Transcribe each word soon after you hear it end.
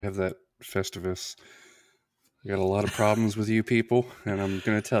have that Festivus. I got a lot of problems with you people, and I'm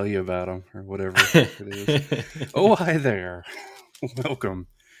going to tell you about them, or whatever it is. Oh, hi there. Welcome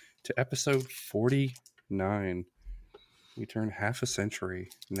to episode 49. We turn half a century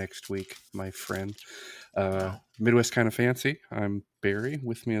next week, my friend. Wow. Midwest Kind of Fancy. I'm Barry.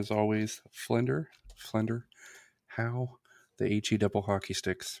 With me, as always, Flender. Flender, how the HE double hockey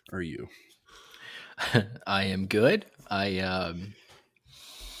sticks are you? I am good. I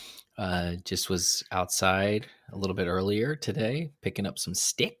just was outside a little bit earlier today picking up some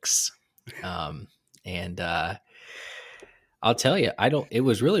sticks. And I'll tell you, it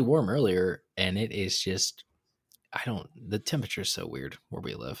was really warm earlier, and it is just, the temperature is so weird where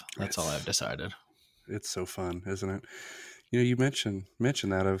we live. That's all I've decided. It's so fun, isn't it? You mentioned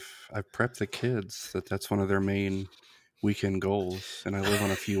that I've prepped the kids that's one of their main weekend goals, and I live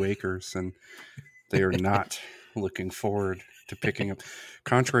on a few acres, and they are not looking forward to picking up.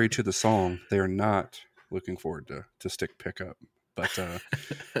 Contrary to the song, they are not looking forward to stick pickup, but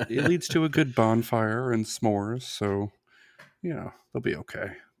it leads to a good bonfire and s'mores, so they'll be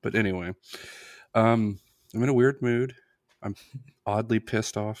okay. But anyway, I'm in a weird mood. I'm oddly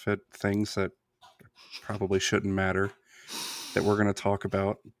pissed off at things that probably shouldn't matter that we're going to talk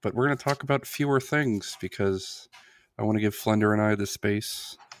about, but we're going to talk about fewer things because I want to give Flender and I the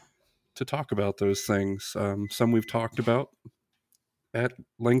space to talk about those things. Some we've talked about at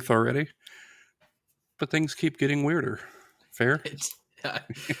length already, but things keep getting weirder. Fair?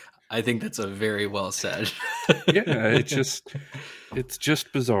 I think that's a very well said. Yeah, it's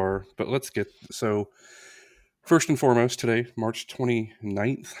just bizarre, but so first and foremost, today, March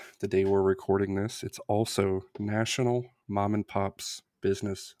 29th, the day we're recording this, it's also National Mom and Pop's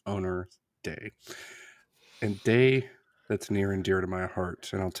Business Owner Day. And day that's near and dear to my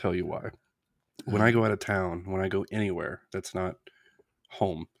heart, and I'll tell you why. When I go out of town, when I go anywhere that's not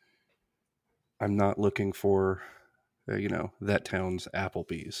home, I'm not looking for, that town's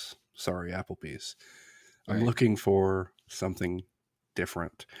Applebee's. Sorry, Applebee's. I'm Right. looking for something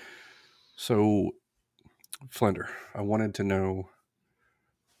different. So, Flender, I wanted to know,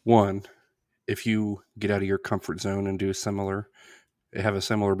 one, if you get out of your comfort zone and have a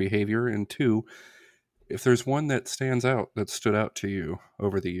similar behavior, and two, if there's one that stood out to you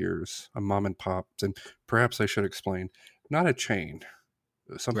over the years, a mom and pop, and perhaps I should explain, not a chain,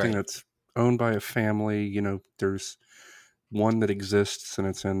 something Right. that's owned by a family. There's one that exists, and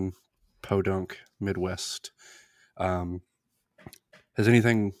it's in Podunk, Midwest. Have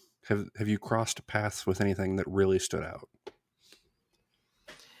you crossed paths with anything that really stood out?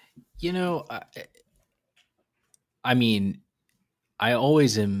 I mean, I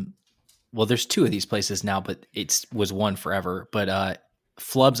always am. Well, there's two of these places now, but it was one forever. But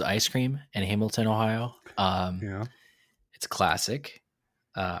Flub's Ice Cream in Hamilton, Ohio. Yeah. It's classic.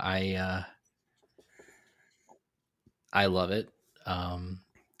 I love it.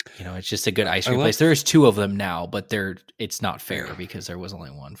 It's just a good ice cream place. There's two of them now, but it's not fair because there was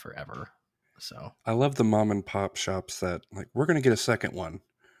only one forever. So I love the mom and pop shops that we're going to get a second one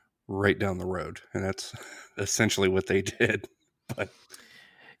right down the road, and that's essentially what they did. But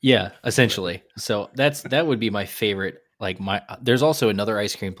yeah, essentially. So that would be my favorite. There's also another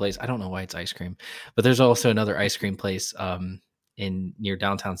ice cream place. I don't know why it's ice cream, but there's also another ice cream place near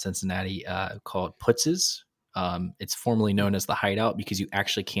downtown Cincinnati called Putz's. It's formerly known as the Hideout because you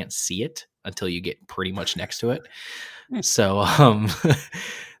actually can't see it until you get pretty much next to it. So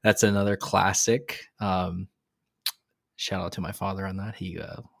that's another classic. Shout out to my father on that. He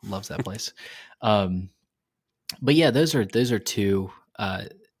loves that place. But yeah, those are two.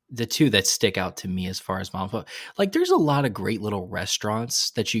 The two that stick out to me as far as mom and pop. There's a lot of great little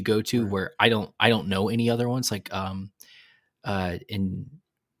restaurants that you go to where I don't know any other ones.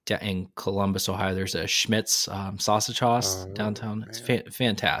 In Columbus, Ohio, there's a Schmidt's sausage house downtown. It's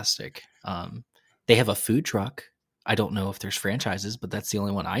fantastic. They have a food truck. I don't know if there's franchises, but that's the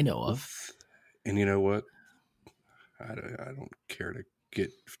only one I know of. And you know what? I don't care to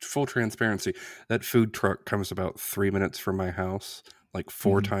get full transparency. That food truck comes about 3 minutes from my house,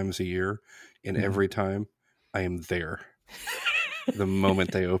 4 times a year. And every time I am there the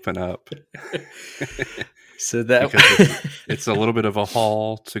moment they open up. So that it's a little bit of a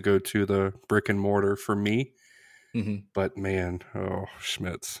haul to go to the brick and mortar for me. Mm-hmm. But man,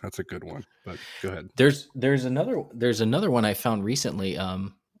 Schmidt's, that's a good one. But go ahead. There's another one I found recently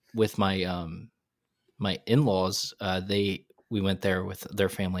with my my in-laws. We went there with their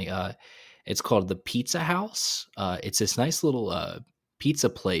family. It's called the Pizza House. It's this nice little pizza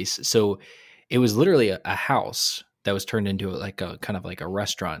place. So it was literally a house that was turned into a kind of like a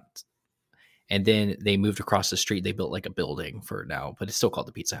restaurant. And then they moved across the street. They built like a building for now, but it's still called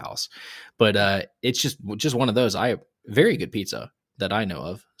the Pizza House. But it's just one of those. Very good pizza that I know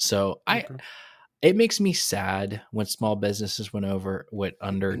of. So Okay. it makes me sad when small businesses went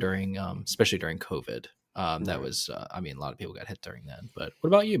under during, especially during COVID. That Right. was, I mean, a lot of people got hit during then. But what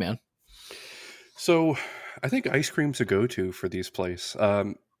about you, man? So I think ice cream's a go-to for these places.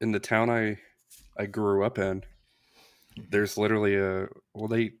 In the town I grew up in, there's literally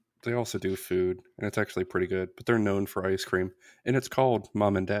they also do food, and it's actually pretty good, but they're known for ice cream, and it's called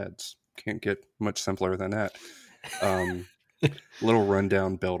Mom and Dad's. Can't get much simpler than that. Um, Little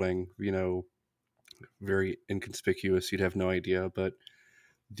rundown building, very inconspicuous. You'd have no idea, but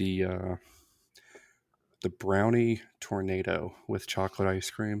the uh, the brownie tornado with chocolate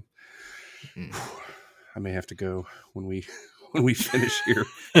ice cream. Mm. I may have to go when we when we finish here.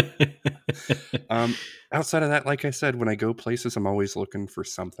 Um, Outside of that, like I said, when I go places, I'm always looking for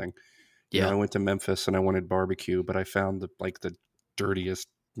something. I Yeah. went to Memphis and I wanted barbecue, but I found the dirtiest,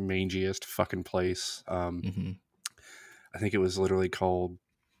 mangiest fucking place. Hmm. I think it was literally called.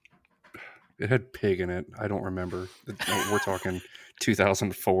 It had pig in it. I don't remember. We're talking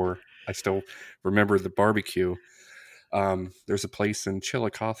 2004. I still remember the barbecue. There's a place in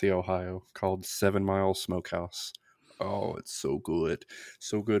Chillicothe, Ohio called 7 Mile Smokehouse. Oh, it's so good.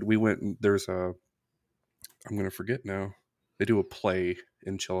 So good. We went and I'm going to forget now. They do a play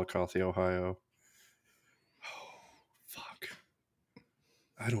in Chillicothe, Ohio. Oh, fuck.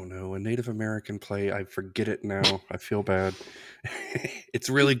 I don't know. A Native American play. I forget it now. I feel bad. It's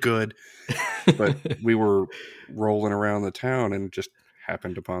really good. But we were rolling around the town and just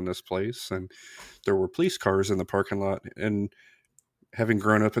happened upon this place. And there were police cars in the parking lot. And having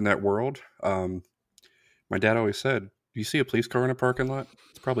grown up in that world, my dad always said, you see a police car in a parking lot,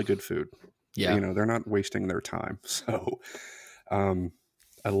 it's probably good food. Yeah. They're not wasting their time. So um,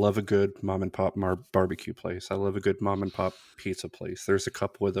 I love a good mom and pop barbecue place. I love a good mom and pop pizza place. There's a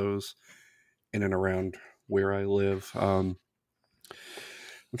couple of those in and around where I live. I'm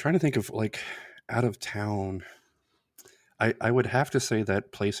trying to think of like out of town. I would have to say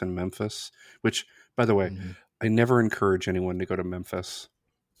that place in Memphis, which, by the way, Hmm. I never encourage anyone to go to Memphis.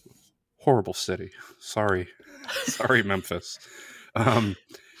 Horrible city. Sorry. Sorry, Memphis. Um,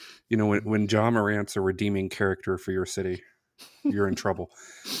 when John Morant's a redeeming character for your city, you're in trouble.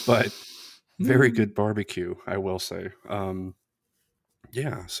 But very good barbecue, I will say.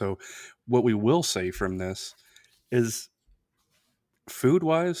 Yeah. So, what we will say from this is food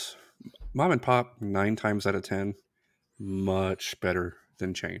wise, mom and pop, 9 times out of 10, much better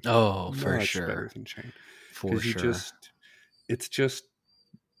than chain. Oh, for Much better sure. than chain. For Because sure. it's just,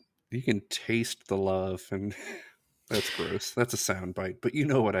 you can taste the love. And that's gross. That's a sound bite, but you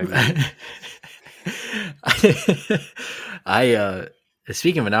know what I mean. I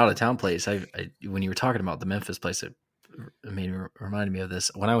speaking of an out of town place, when you were talking about the Memphis place, it reminded me of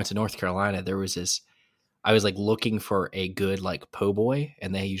this. When I went to North Carolina, there was this. I was like looking for a good like po' boy,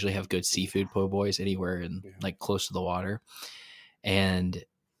 and they usually have good seafood po' boys anywhere in Yeah. like close to the water. And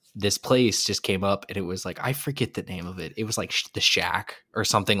this place just came up, and it was like I forget the name of it. It was like the Shack or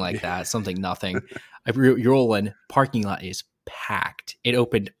something like Yeah. that. Something nothing. You're rolling. Parking lot is packed. It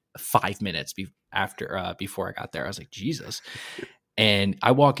opened 5 minutes before I got there. I was like, Jesus. And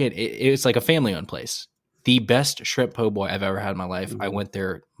I walk in. It's like a family owned place. The best shrimp po' boy I've ever had in my life. I Mhm. went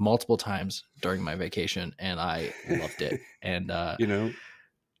there multiple times during my vacation, and I loved it. And you know,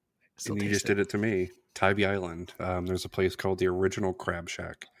 still and you taste just it. did it to me. Tybee Island. There's a place called the Original Crab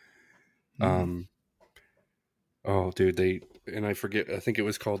Shack. Mm. Um, oh, dude, and I forget. I think it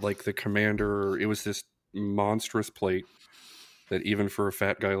was called like the Commander. It was this monstrous plate that even for a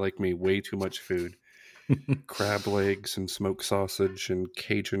fat guy like me, way too much food. Crab legs and smoked sausage and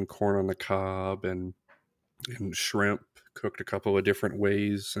Cajun corn on the cob and shrimp cooked a couple of different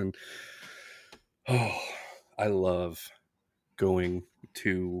ways. And oh, I love going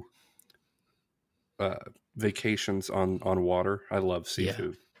to uh, vacations on water. I love Yeah.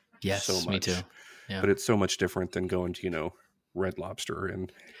 seafood so Yes, me too. much, Yeah. but it's so much different than going to Red Lobster in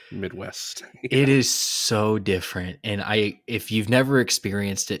Midwest. It is so different. And if you've never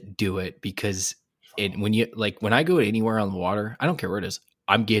experienced it, do it because when I go anywhere on the water, I don't care where it is,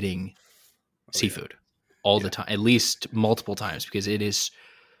 I'm getting Oh yeah, seafood all the yeah. time, at least multiple times because it is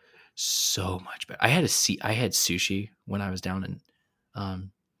so much better. I had sushi when I was down in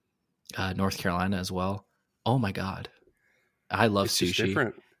um, North Carolina as well. Oh my God. I love It's just sushi.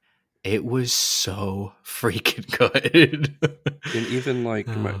 different. It was so freaking good. And even like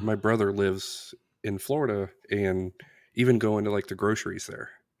Oh. my brother lives in Florida, and even going to like the groceries there,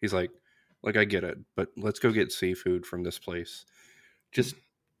 he's like I get it, but let's go get seafood from this place. Just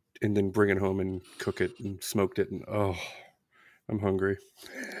and then bring it home and cook it and smoked it. And oh, I'm hungry.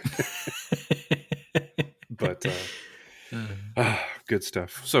 But good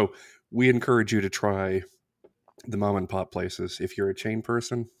stuff. So we encourage you to try the mom and pop places. If you're a chain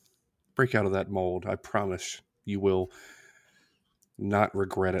person, break out of that mold. I promise you will not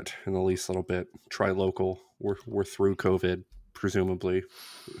regret it in the least little bit. Try local. We're through COVID, presumably.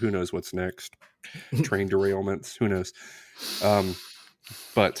 Who knows what's next? Train derailments. Who knows?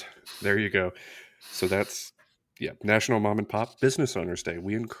 But there you go. So that's National Mom and Pop Business Owners Day.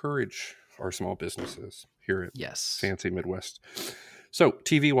 We encourage our small businesses here at Yes. Fancy Midwest. So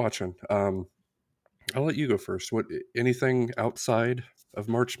TV watching. I'll let you go first. What anything outside of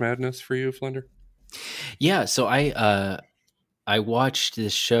March Madness for you, Flender? Yeah, so I watched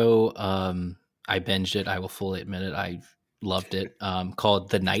this show. I binged it. I will fully admit it. I loved it. Called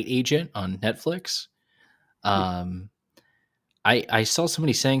The Night Agent on Netflix. I saw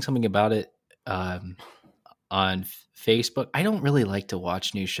somebody saying something about it on Facebook. I don't really like to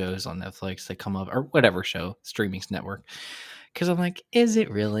watch new shows on Netflix that come up or whatever show streaming network because I'm like, is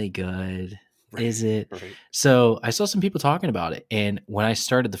it really good? Right, is it? Right. So I saw some people talking about it, and when I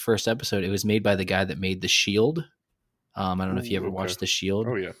started the first episode, it was made by the guy that made The Shield. I don't know if you ever watched The Shield.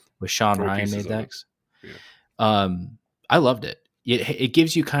 Oh yeah, with Sean Ryan made that. Yeah. I loved it. It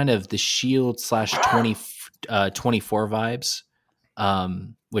gives you kind of the Shield / 24 vibes,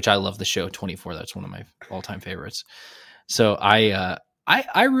 which I love the show 24. That's one of my all-time favorites. So I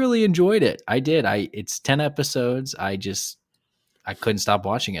really enjoyed it. I did. It's 10 episodes. I couldn't stop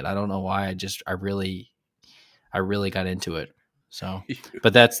watching it. I don't know why. I really got into it. So,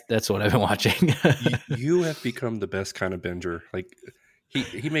 but that's what I've been watching. You have become the best kind of binger. Like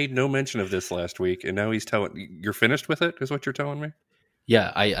he made no mention of this last week, and now he's telling you're finished with it. Is what you're telling me?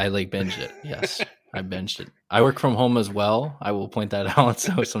 Yeah, I like binged it. Yes, I binged it. I work from home as well. I will point that out.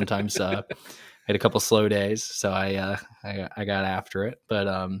 So sometimes I had a couple slow days, so I got after it.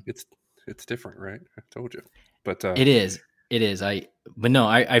 But it's different, right? I told you. But it is. But no,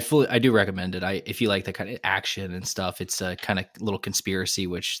 I do recommend it. If you like the kind of action and stuff, it's a kind of little conspiracy,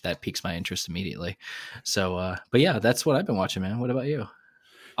 which that piques my interest immediately. So, but yeah, that's what I've been watching, man. What about you?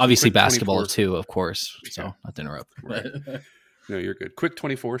 Obviously basketball 24. Too, of course. So not to interrupt. Right. No, you're good. Quick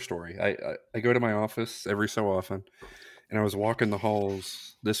 24 story. I go to my office every so often, and I was walking the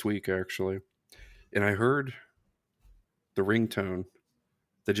halls this week actually, and I heard the ringtone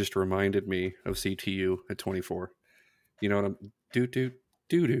that just reminded me of CTU at 24. You know what I'm do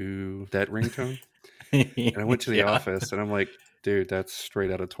that ringtone? And I went to the office and I'm like, dude, that's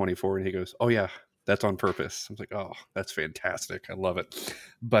straight out of 24. And he goes, oh yeah, that's on purpose. I was like, oh, that's fantastic. I love it.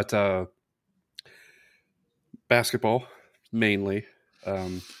 But basketball mainly.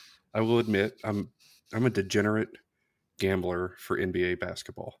 I will admit I'm a degenerate gambler for NBA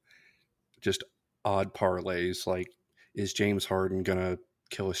basketball. Just odd parlays like, is James Harden gonna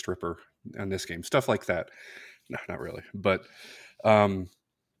kill a stripper on this game? Stuff like that. No, not really. But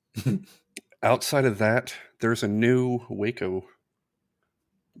outside of that, there's a new Waco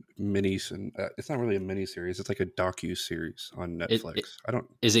minis, and it's not really a mini series. It's like a docu-series on Netflix.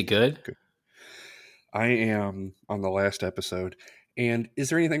 Is it good? I am on the last episode. And is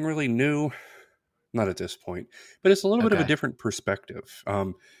there anything really new? Not at this point, but it's a little bit of a different perspective.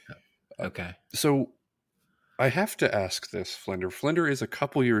 Okay. So I have to ask this, Flender. Flender is a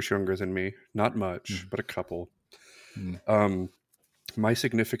couple years younger than me. Not much, but a couple. My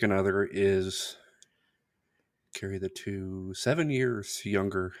significant other is, carry the 7 years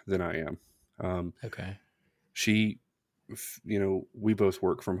younger than I am. Okay. She, we both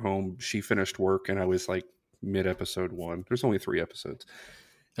work from home. She finished work and I was like mid episode 1. There's only 3 episodes.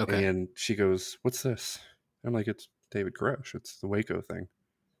 Okay. And she goes, what's this? I'm like, it's David Koresh. It's the Waco thing.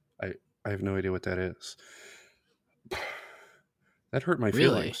 I have no idea what that is. That hurt my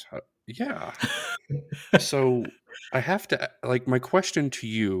feelings. Yeah. So I have to, like, my question to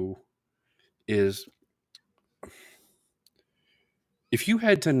you is, if you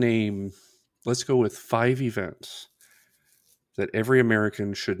had to name, let's go with 5 events that every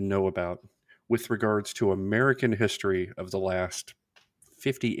American should know about with regards to American history of the last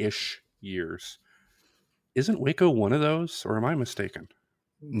 50-ish years, isn't Waco one of those, or am I mistaken?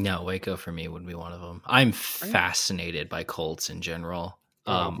 No, Waco for me would be one of them. I'm fascinated by cults in general.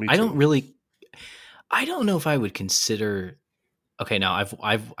 Me too. I don't know if I would consider. Okay, now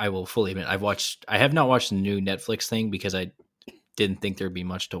I will fully admit I have not watched the new Netflix thing because I didn't think there'd be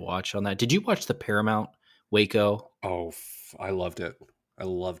much to watch on that. Did you watch the Paramount Waco? Oh, I loved it.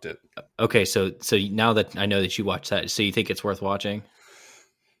 Okay, so now that I know that you watched that, so you think it's worth watching?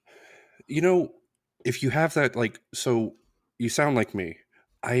 If you have that, like, so you sound like me.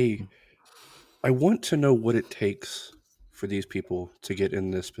 I I want to know what it takes for these people to get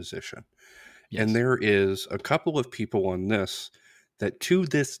in this position. And Yes. there is a couple of people on this that to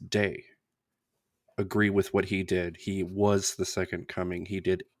this day agree with what he did. He was the second coming. He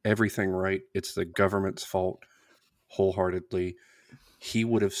did everything right. It's the government's fault wholeheartedly. He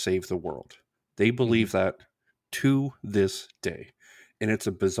would have saved the world. They Hmm. believe that to this day. And it's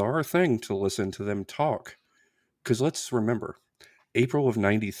a bizarre thing to listen to them talk. Because let's remember, April of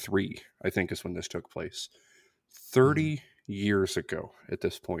 93, I think, is when this took place. Hmm. 30 years ago at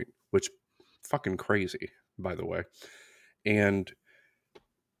this point, which fucking crazy, by the way. And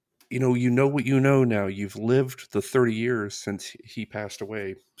you know what you know now. You've lived the 30 years since he passed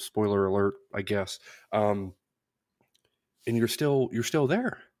away. Spoiler alert, I guess. Um, and you're still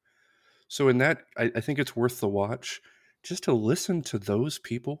there. So in that, I think it's worth the watch just to listen to those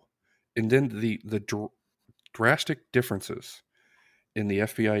people, and then the drastic differences in the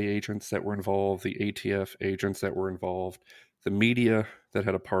FBI agents that were involved, the ATF agents that were involved, the media that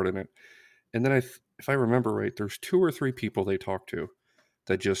had a part in it, and then if I remember right, there's two or three people they talked to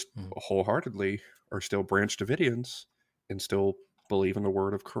that just Hmm. wholeheartedly are still Branch Davidians and still believe in the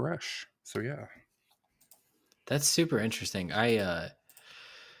word of Koresh. So yeah, That's super interesting. Uh,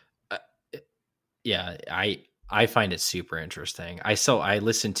 yeah, I find it super interesting. I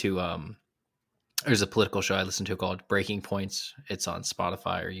listened to there's a political show I listen to called Breaking Points. It's on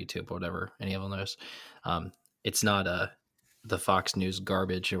Spotify or YouTube or whatever, any of them those. Um, it's not the Fox News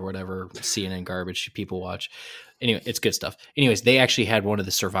garbage or whatever CNN garbage people watch. Anyway, it's good stuff. Anyways, they actually had one of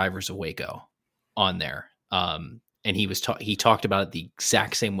the survivors of Waco on there, and he talked about it the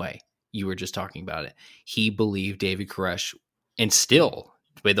exact same way you were just talking about it. He believed David Koresh, and still,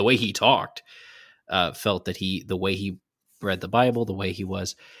 by the way he talked, felt that the way he read the Bible, the way he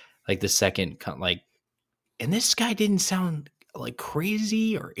was, like the second, like, and this guy didn't sound like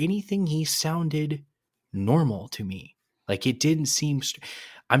crazy or anything. He sounded normal to me. Like it didn't seem.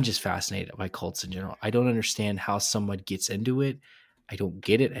 I'm just fascinated by cults in general. I don't understand how someone gets into it. I don't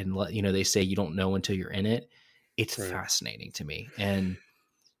get it. And they say you don't know until you're in it. It's right. fascinating to me, and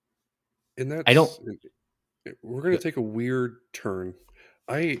And I don't. we're going to take a weird turn.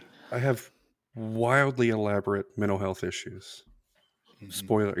 I have wildly elaborate mental health issues. Mhm.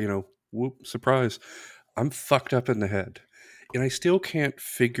 Spoiler, whoop, surprise. I'm fucked up in the head. And I still can't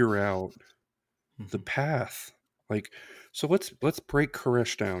figure out the Mhm. path. Like, so let's break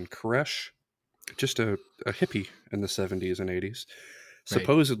Koresh down. Koresh, just a hippie in the 70s and 80s. Right.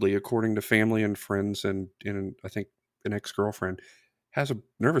 Supposedly, according to family and friends and I think an ex-girlfriend, has a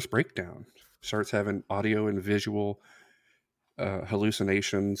nervous breakdown. Starts having audio and visual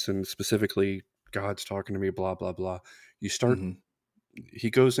hallucinations, and specifically, God's talking to me, blah, blah, blah. You start, Hmm. he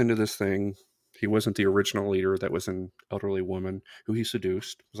goes into this thing. He wasn't the original leader. That was an elderly woman who he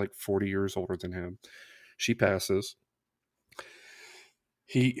seduced, was like 40 years older than him. She passes.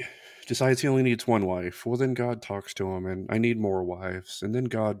 He decides he only needs one wife. Well, then God talks to him, and I need more wives. And then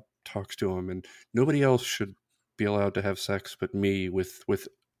God talks to him, and nobody else should be allowed to have sex but me with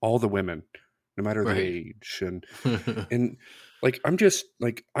all the women, no matter the Right. age. And like I'm just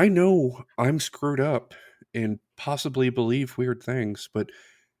like I know I'm screwed up and possibly believe weird things, but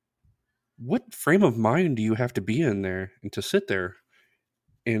what frame of mind do you have to be in there and to sit there?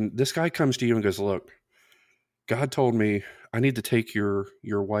 And this guy comes to you and goes, "Look, God told me I need to take your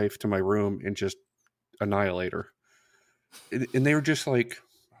wife to my room and just annihilate her." And they were just like,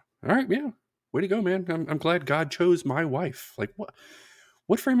 "All right, yeah, way to go, man. I'm glad God chose my wife." Like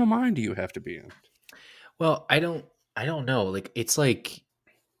what frame of mind do you have to be in? Well, I don't know. Like it's like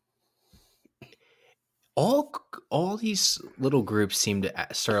all all these little groups seem to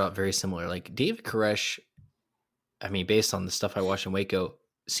start out very similar. Like David Koresh, I mean, based on the stuff I watched in Waco,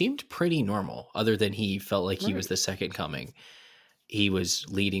 seemed pretty normal. Other than he felt like he was Right. the second coming. He was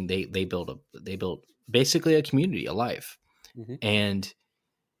leading. They built basically a community, a life, Hmm. and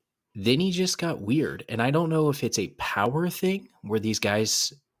then he just got weird. And I don't know if it's a power thing where these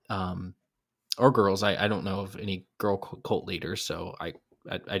guys, um, or girls. I don't know of any girl cult leaders, so I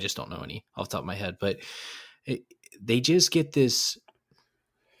just don't know any off the top of my head. But it, they just get this.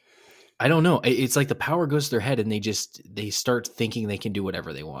 I don't know. It's like the power goes to their head, and they start thinking they can do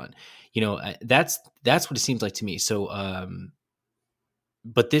whatever they want. That's what it seems like to me. So,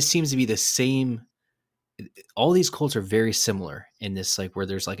 but this seems to be the same. All these cults are very similar in this, like where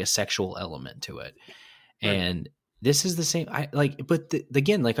there's like a sexual element to it, Right. and this is the same. I like, but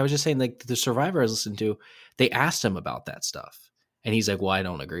again, like I was just saying, like the survivor I was listening to, they asked him about that stuff, and he's like, "Well, I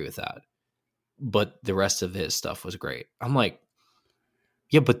don't agree with that," but the rest of his stuff was great. I'm like,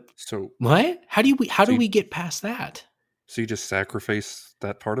 yeah, but So what? How do we so you get past that? So you just sacrifice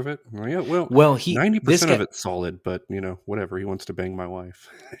that part of it? Well, yeah, well, Well, this 90% of guy, it's solid, but whatever. He wants to bang my wife.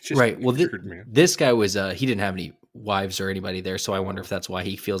 It's just right? Well, weird, man. this guy was he didn't have any wives or anybody there, so I wonder Oh, if that's why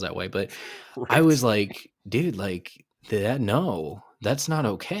he feels that way. But I right. was like, dude, like that, no, that's not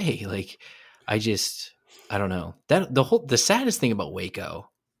okay. Like, I just, I don't know. That the saddest thing about Waco,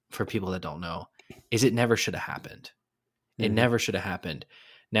 for people that don't know, is it never should have happened. It Hmm. never should have happened.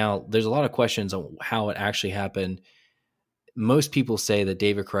 Now, there's a lot of questions on how it actually happened. Most people say that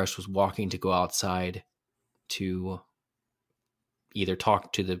David Koresh was walking to go outside to either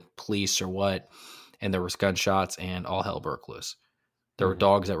talk to the police or what, and there was gunshots and all hell broke loose. There were Hmm.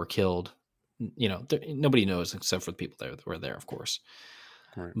 dogs that were killed. Nobody knows except for the people that were there, of course.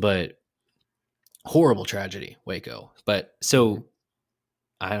 Right. But horrible tragedy, Waco. But Hmm. so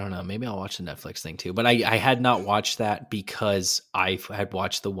I don't know. Maybe I'll watch the Netflix thing too. But I had not watched that because I had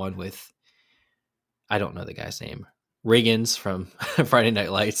watched the one with, I don't know the guy's name, Riggins from Friday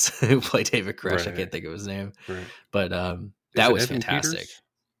Night Lights, who played David Koresh. I Right. can't think of his name, Right. but Is that it was Evan fantastic. Peters?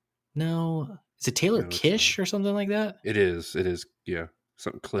 No, is it Taylor No, it's not. Kish or something like that? It is. It is. Yeah.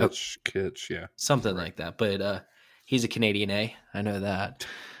 Something Oh, Kitsch. Yeah. something Right. like that. But he's a Canadian A. I know that.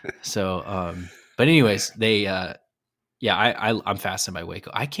 So, but anyways, they yeah, I'm fascinated by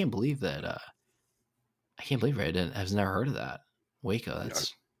Waco. I can't believe that. I can't believe I've never heard of that. Waco. Yeah,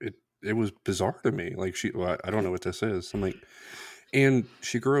 That's it was bizarre to me. Like well, I don't know what this is. I'm like, and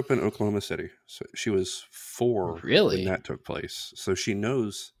she grew up in Oklahoma City, so she was 4 when really that took place, so she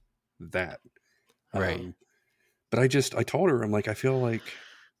knows that. right. Um, but I told her, I'm like, I feel like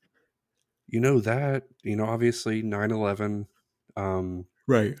that, obviously 9/11. Um,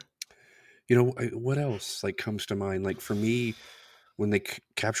 Right. what else like comes to mind? Like for me, when they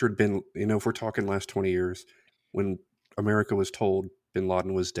captured if we're talking last 20 years, when America was told Bin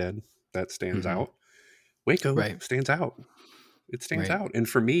Laden was dead, that stands Hmm. out. Waco Right. stands out. It stands Right. out. And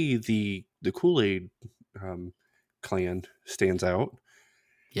for me, the Kool-Aid um, clan stands out.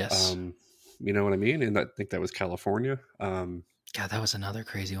 Yes. Um, you know what I mean? And I think that was California. God, that was another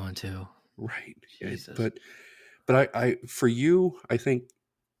crazy one too. Right. Jesus. But for you, I think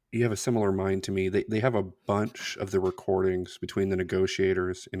you have a similar mind to me. They have a bunch of the recordings between the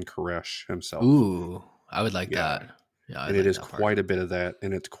negotiators and Koresh himself. Ooh, I would like Yeah. that. Yeah, I'd And it like is that part. quite a bit of that.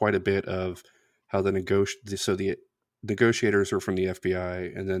 And it's quite a bit of how the negotiators are from the FBI,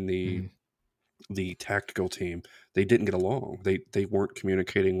 and then Hmm. the tactical team, they didn't get along. They weren't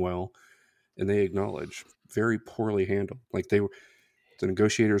communicating well, and they acknowledge very poorly handled. Like the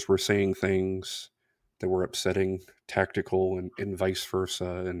negotiators were saying things that were upsetting tactical, and vice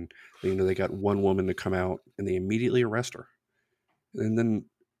versa. And they got one woman to come out and they immediately arrest her. And then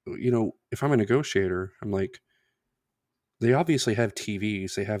if I'm a negotiator, I'm like, they obviously have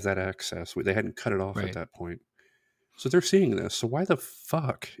TVs, they have that access. They hadn't cut it off at Right. that point. So they're seeing this. So why the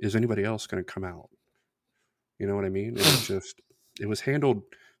fuck is anybody else going to come out? You know what I mean? And it was handled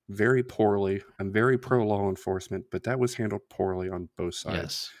very poorly. I'm very pro law enforcement, but that was handled poorly on both sides.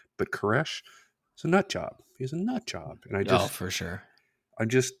 Yes. But Koresh, it's a nut job. He's a nut job. And Oh, for sure. I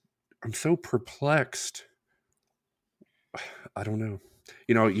just, I'm so perplexed. I don't know.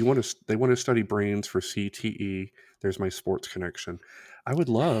 They want to study brains for CTE. There's my sports connection. I would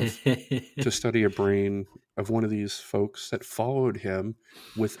love to study a brain of one of these folks that followed him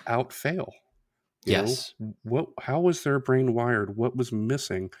without fail. Yes. How was their brain wired? What was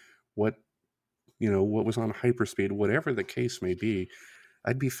missing? What, what was on hyperspeed? Whatever the case may be,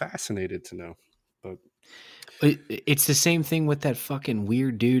 I'd be fascinated to know. But It's the same thing with that fucking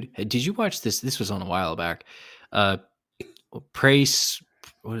weird dude. Did you watch this? This was on a while back. Uh, Praise.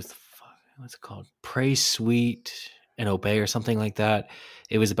 What is the fuck? What's it called? Pray sweet and obey or something like that.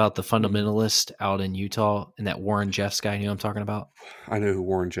 It was about the mm, fundamentalist out in Utah and that Warren Jeffs guy. You know what I'm talking about? I know who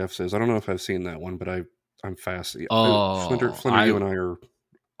Warren Jeffs is. I don't know if I've seen that one, but I'm fascinated. Oh, Flender, you and I are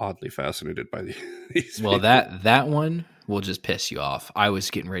oddly fascinated by these well, people. that one will just piss you off. I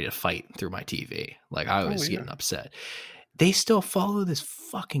was getting ready to fight through my TV. Like I Oh was yeah, getting upset. They still follow this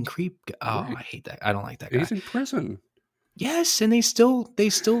fucking creep. Oh, right. I hate that. I don't like that guy. He's in prison. Yes, and they still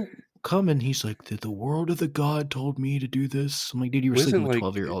come and he's like, the world of the God told me to do this. I'm like, dude, you were Well, sleeping with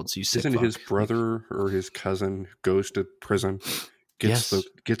 12-year-olds, you sick isn't his fuck. Like, brother or his cousin goes to prison, yes,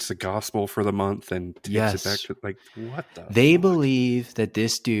 gets the gospel for the month and takes it back yes. to, like, what the They fuck? believe that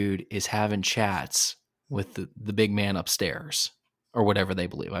this dude is having chats with the big man upstairs or whatever they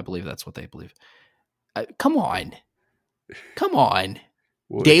believe. I believe that's what they believe. Come on. Come on.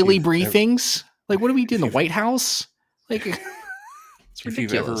 Well, Daily briefings? Like, what are we doing? if The you've White House? Like, it's if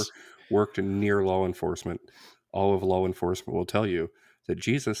you've ever ridiculous. worked in near law enforcement, all of law enforcement will tell you that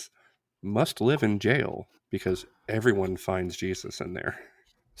Jesus must live in jail because everyone finds Jesus in there.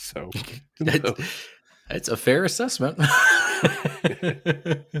 So, that's a fair assessment.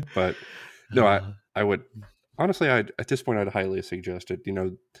 but no, I would honestly, at this point, I'd highly suggest it.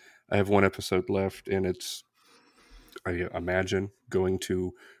 I have one episode left, and I imagine, going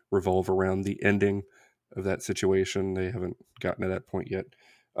to revolve around the ending of that situation. They haven't gotten to that point yet.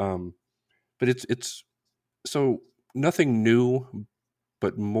 But it's so nothing new,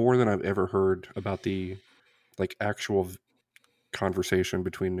 but more than I've ever heard about the actual conversation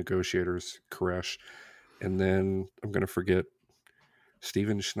between negotiators, Koresh, and then I'm going to forget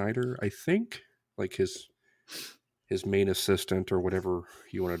Dan Snyder, I think, like his main assistant or whatever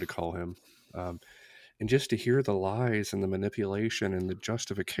you wanted to call him. And just to hear the lies and the manipulation and the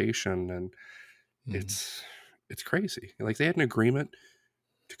justification, and it's crazy. Like, they had an agreement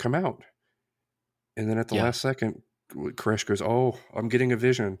to come out, and then at the last second, Koresh goes, "Oh, I'm getting a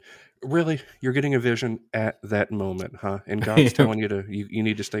vision." Really? You're getting a vision at that moment, huh? And God's telling you you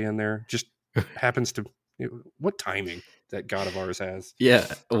need to stay in there. Just happens to, what timing that God of ours has. Yeah.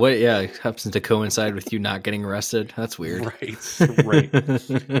 What? Yeah. It happens to coincide with you not getting arrested. That's weird. Right.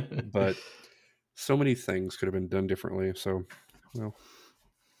 But so many things could have been done differently. So, well,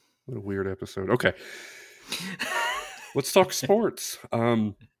 what a weird episode. Okay. Let's talk sports.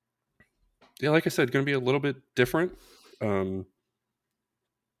 Yeah, like I said, going to be a little bit different. But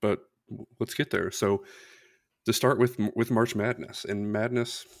let's get there. So, to start with March Madness, and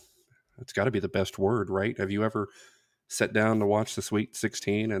Madness, it's got to be the best word, right? Have you ever sat down to watch the Sweet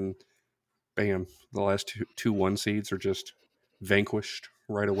 16 and bam, the last two one seeds are just vanquished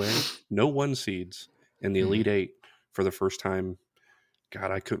right away? No one seeds in the Elite Eight for the first time. God,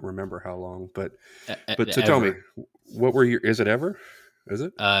 I couldn't remember how long, but so tell me, what were is it ever? Is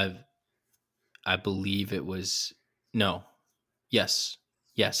it? I believe it was no. Yes,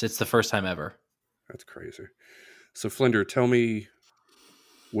 it's the first time ever. That's crazy. So Flender, tell me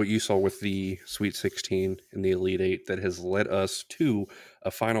what you saw with the Sweet 16 and the Elite Eight that has led us to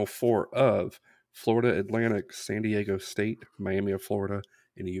a Final Four of Florida Atlantic, San Diego State, Miami of Florida,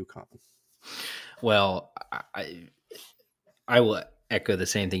 and UConn. Well, I will echo the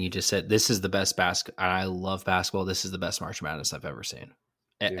same thing you just said. This is the best basketball. I love basketball. This is the best March Madness I've ever seen.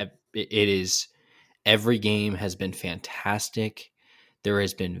 Yeah. It is. Every game has been fantastic. There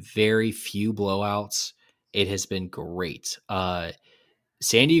has been very few blowouts. It has been great.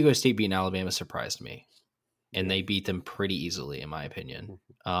 San Diego State beating Alabama surprised me, and they beat them pretty easily, in my opinion.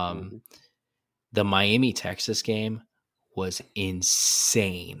 The Miami Texas game was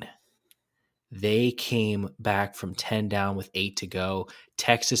insane. They came back from 10 down with 8 to go.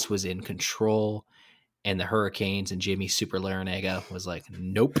 Texas was in control, and the Hurricanes and Jimmy Super Larinaga was like,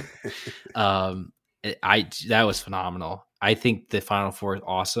 nope. That was phenomenal. I think the Final Four is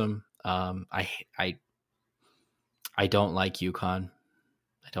awesome. I don't like UConn.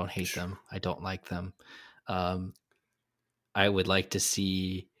 I don't hate them. I don't like them. I would like to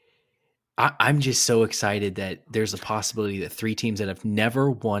see. I'm just so excited that there's a possibility that 3 teams that have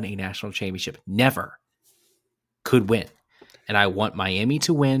never won a national championship, never, could win. And I want Miami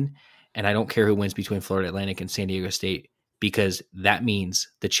to win, and I don't care who wins between Florida Atlantic and San Diego State, because that means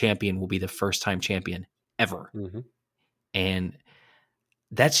the champion will be the first-time champion ever. And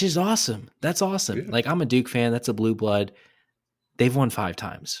that's just awesome. That's awesome. Yeah. Like, I'm a Duke fan. That's a blue blood. They've won 5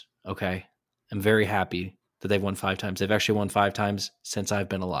 times, okay? I'm very happy that they've won 5 times. They've actually won 5 times since I've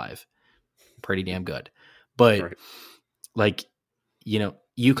been alive. Pretty damn good. But,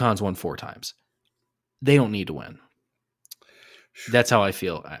 UConn's won 4 times. They don't need to win. That's how I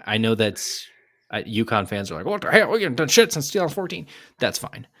feel. I know that's UConn fans are like, what the hell? We haven't done shit since 2014. That's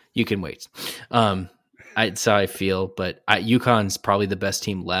fine. You can wait. That's how I feel. But UConn's probably the best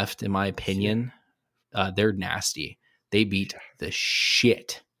team left, in my opinion. They're nasty. They beat the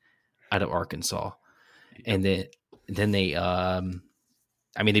shit out of Arkansas. And then they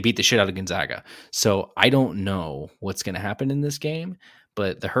beat the shit out of Gonzaga. So I don't know what's going to happen in this game.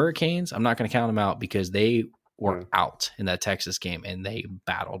 But the Hurricanes, I'm not going to count them out, because they were out in that Texas game, and they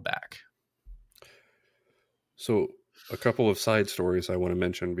battled back. So a couple of side stories I want to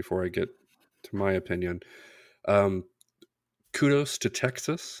mention before I get to my opinion. Kudos to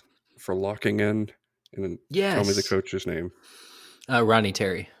Texas for locking in, and tell me the coach's name. Ronnie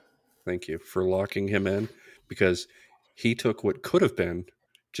Terry. Thank you for locking him in, because he took what could have been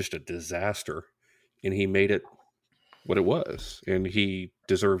just a disaster, and he made it what it was, and he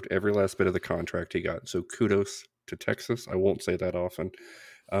deserved every last bit of the contract he got. So kudos to Texas. I won't say that often.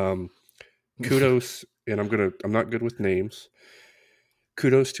 Kudos, and I'm not good with names.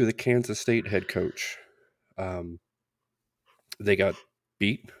 Kudos to the Kansas State head coach. They got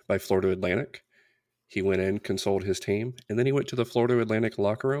beat by Florida Atlantic. He went in, consoled his team, and then he went to the Florida Atlantic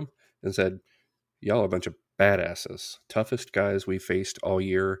locker room and said, "Y'all are a bunch of badasses, toughest guys we faced all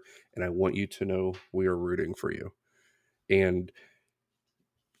year, and I want you to know we are rooting for you." And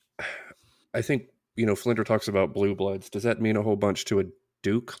I think, Flender talks about blue bloods. Does that mean a whole bunch to a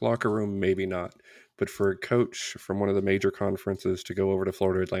Duke locker room? Maybe not. But for a coach from one of the major conferences to go over to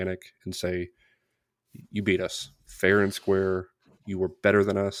Florida Atlantic and say, "You beat us fair and square. You were better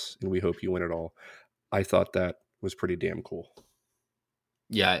than us, and we hope you win it all." I thought that was pretty damn cool.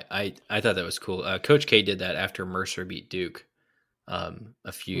 Yeah, I thought that was cool. Coach K did that after Mercer beat Duke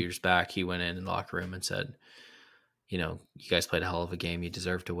a few years back. He went in the locker room and said, you guys played a hell of a game. You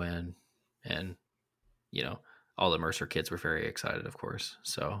deserve to win. And, all the Mercer kids were very excited, of course.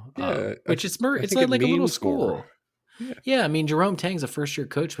 So, Yeah, which I it's think it like a little means more. school. Yeah. Yeah, I mean, Jerome Tang's a first-year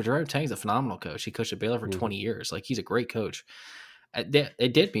coach, but Jerome Tang's a phenomenal coach. He coached at Baylor for Mm-hmm. 20 years. Like, he's a great coach.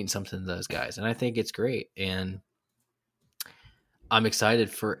 It did mean something to those guys, and I think it's great. And I'm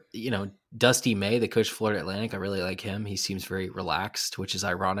excited for, Dusty May, the coach of Florida Atlantic. I really like him. He seems very relaxed, which is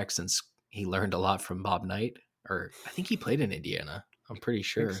ironic since he learned a lot from Bob Knight, or I think he played in Indiana. I'm pretty I think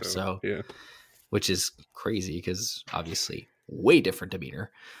sure. so. So, Yeah. which is crazy because obviously way different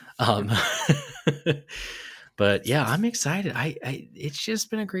demeanor. But yeah, I'm excited. It's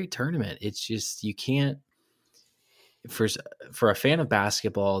just been a great tournament. It's just, you can't, for a fan of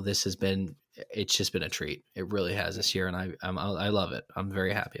basketball, it's just been a treat. It really has this year, and I love it. I'm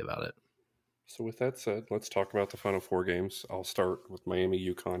very happy about it. So with that said, let's talk about the Final Four games. I'll start with Miami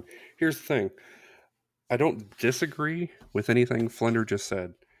UConn. Here's the thing. I don't disagree with anything Flender just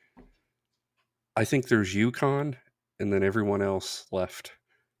said. I think there's UConn and then everyone else left.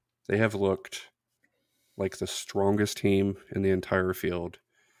 They have looked like the strongest team in the entire field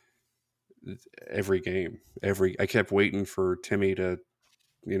every game. I kept waiting for Timmy to,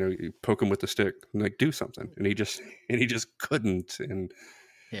 poke him with the stick and like do something, and he just couldn't. And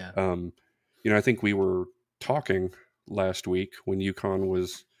Yeah. I think we were talking last week when UConn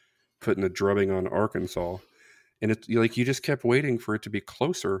was putting a drubbing on Arkansas, and it's like you just kept waiting for it to be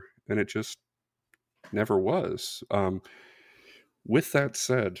closer, and it just never was. With that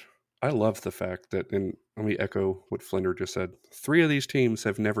said, I love the fact that, and let me echo what Flender just said, 3 of these teams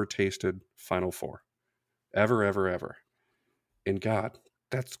have never tasted Final Four. Ever, ever, ever. And God,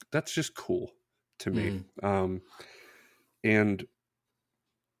 that's just cool to me. And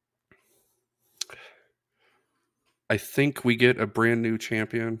I think we get a brand new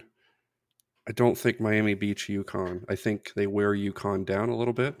champion. I don't think Miami beats UConn. I think they wear UConn down a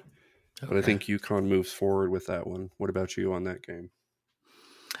little bit, but I think UConn moves forward with that one. What about you on that game?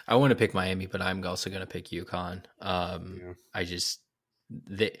 I want to pick Miami, but I'm also going to pick UConn.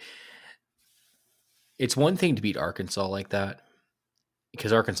 Yeah. It's one thing to beat Arkansas like that,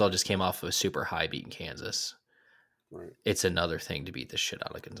 because Arkansas just came off of a super high beat in Kansas. Right. It's another thing to beat the shit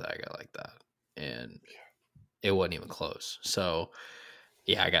out of Gonzaga like that, and it wasn't even close. So,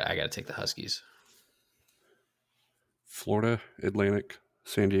 yeah, I got to take the Huskies. Florida Atlantic,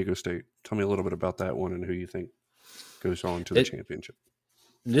 San Diego State. Tell me a little bit about that one and who you think goes on to the championship.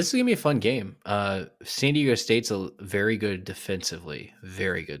 This is going to be a fun game. San Diego State's very good defensively.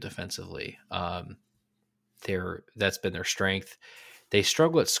 Very good defensively. That's been their strength. They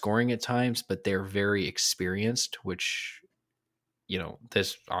struggle at scoring at times, but they're very experienced, which,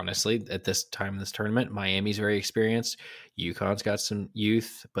 this honestly, at this time in this tournament, Miami's very experienced. UConn's got some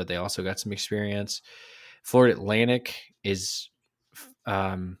youth, but they also got some experience. Florida Atlantic is,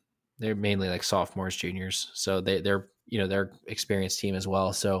 they're mainly like sophomores, juniors. So they're experienced team as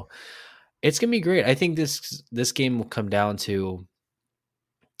well. So it's going to be great. I think this game will come down to,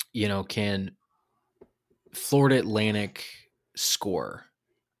 can Florida Atlantic score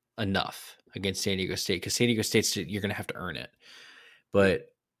enough against San Diego State? Because San Diego State's, you're going to have to earn it. But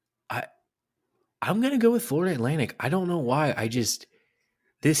I'm going to go with Florida Atlantic. I don't know why.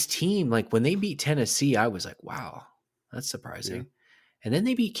 This team, like when they beat Tennessee, I was like, wow, that's surprising. Yeah. And then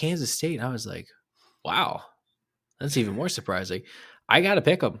they beat Kansas State, and I was like, wow, that's even more surprising. I got to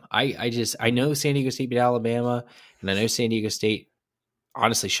pick them. I know San Diego State beat Alabama, and I know San Diego State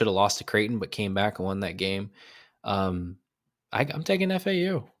honestly should have lost to Creighton, but came back and won that game. I'm taking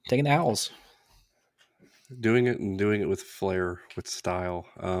FAU, taking the Owls. Doing it with flair, with style.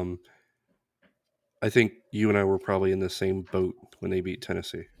 I think you and I were probably in the same boat when they beat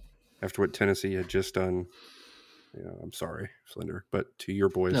Tennessee. After what Tennessee had just done, I'm sorry, Slender, but to your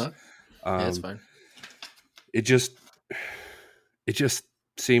boys, no, that's fine. It just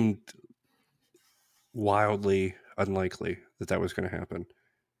seemed wildly unlikely that was going to happen,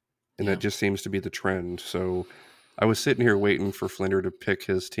 and that just seems to be the trend. So I was sitting here waiting for Flender to pick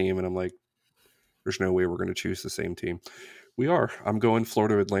his team, and I'm like, There's no way we're going to choose the same team. We are. I'm going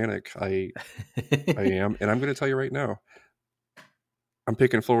Florida Atlantic. I am, and I'm going to tell you right now, I'm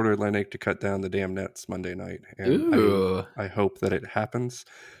picking Florida Atlantic to cut down the damn Nets Monday night, and Ooh. I hope that it happens.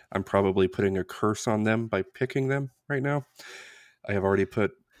 I'm probably putting a curse on them by picking them right now. I have already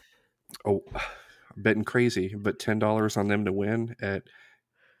put betting crazy, but $10 on them to win at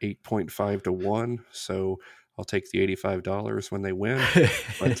 8.5 to 1. So I'll take the $85 when they win.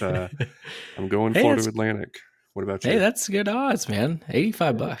 But I'm going Hey, Florida that's Atlantic. What about hey, you? that's good odds, man.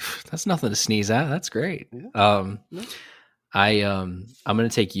 85 Yeah, bucks. That's nothing to sneeze at. That's great. yeah, no. I'm gonna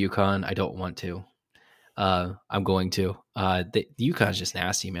take UConn. I don't want to. I'm going to. The UConn's just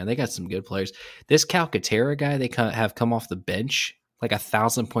nasty, man. They got some good players. This Calcaterra guy they have come off the bench, like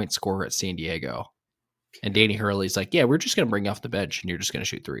 1,000-point scorer at San Diego. And Danny Hurley's like, yeah, we're just going to bring you off the bench and you're just going to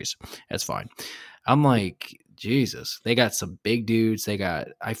shoot threes. That's fine. I'm like, Jesus, they got some big dudes. They got,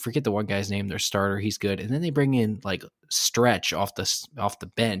 I forget the one guy's name, their starter. He's good. And then they bring in like Stretch off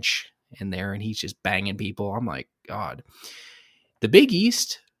the bench in there and he's just banging people. I'm like, God. The Big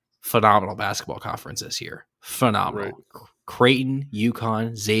East, phenomenal basketball conference this year. Right. Phenomenal. Creighton,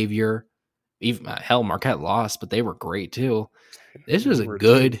 UConn, Xavier, even hell, Marquette lost, but they were great too. This was They a were a two.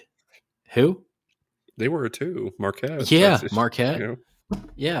 good who? They were a two. Marquette. That's Yeah, just, Marquette.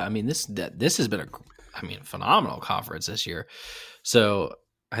 Yeah, I mean this has been a phenomenal conference this year. So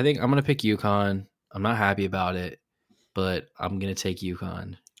I think I'm gonna pick UConn. I'm not happy about it, but I'm gonna take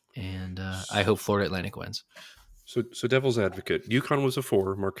UConn, and I hope Florida Atlantic wins. So devil's advocate. UConn was a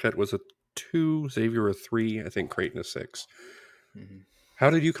 4. Marquette was a 2. Xavier a 3. I think Creighton a 6. Mhm. How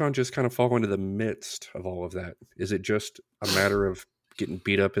did UConn just kind of fall into the midst of all of that? Is it just a matter of getting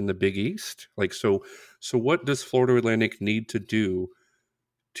beat up in the Big East? Like, so what does Florida Atlantic need to do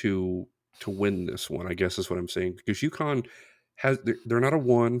to win this one? I guess is what I'm saying, because UConn they're not a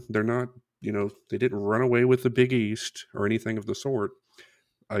 1. They're not, they didn't run away with the Big East or anything of the sort.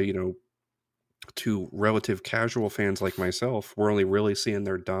 You know, to relative casual fans like myself, we're only really seeing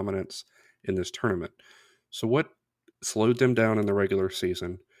their dominance in this tournament. So what slowed them down in the regular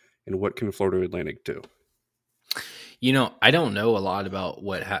season, and what can Florida Atlantic do? I don't know a lot about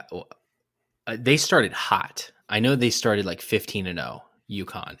they started hot. I know they started like 15-0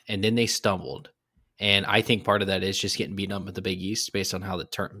 UConn, and then they stumbled. And I think part of that is just getting beaten up at the Big East based on how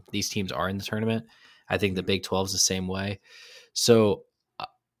these teams are in the tournament. I think the Big 12 is the same way. So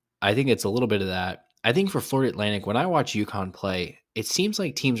I think it's a little bit of that. I think for Florida Atlantic, when I watch UConn play, it seems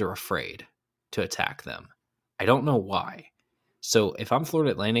like teams are afraid to attack them. I don't know why. So if I'm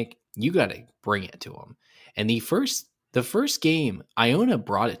Florida Atlantic, you got to bring it to them. And the first game, Iona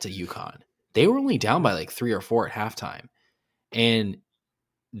brought it to UConn. They were only down by like 3 or 4 at halftime, and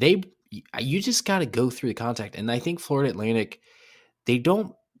you just got to go through the contact. And I think Florida Atlantic, they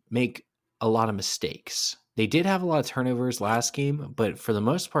don't make a lot of mistakes. They did have a lot of turnovers last game, but for the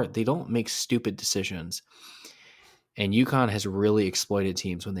most part, they don't make stupid decisions. And UConn has really exploited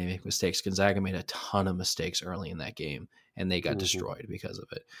teams when they make mistakes. Gonzaga made a ton of mistakes early in that game, and they got Mm-hmm. destroyed because of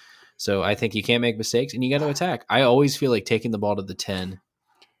it. So I think you can't make mistakes, and you got to attack. I always feel like taking the ball to the 10,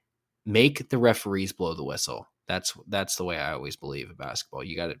 make the referees blow the whistle. That's the way I always believe in basketball.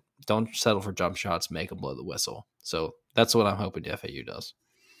 You got to don't settle for jump shots, make them blow the whistle. So that's what I'm hoping FAU does.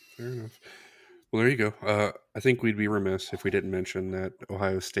 Fair enough. Well, there you go. I think we'd be remiss if we didn't mention that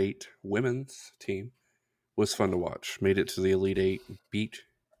Ohio State women's team was fun to watch. Made it to the Elite Eight, beat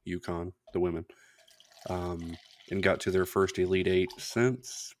UConn, the women, and got to their first Elite Eight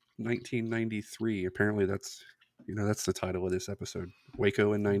since 1993. Apparently, that's the title of this episode.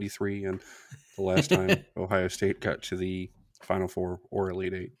 Waco in '93, and the last time Ohio State got to the Final Four or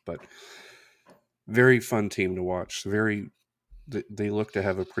Elite Eight. But very fun team to watch. They look to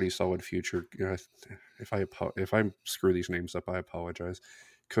have a pretty solid future. If I screw these names up, I apologize.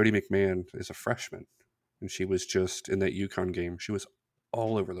 Cody McMahon is a freshman, and she was just in that UConn game. She was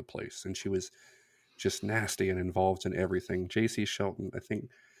all over the place, and she was just nasty and involved in everything. JC Shelton, I think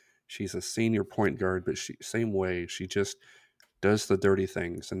she's a senior point guard, but same way. She just does the dirty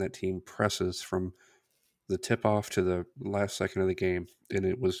things, and that team presses from the tip off to the last second of the game, and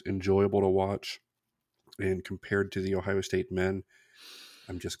it was enjoyable to watch. And compared to the Ohio State men,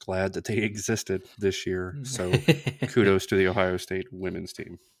 I'm just glad that they existed this year. So kudos to the Ohio State women's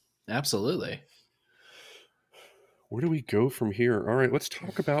team. Absolutely. Where do we go from here? All right, let's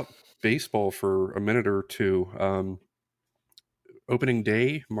talk about baseball for a minute or two. Opening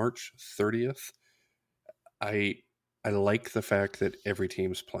day, March 30th. I I like the fact that every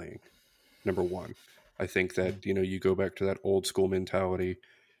team's playing. Number one, I think that you go back to that old school mentality.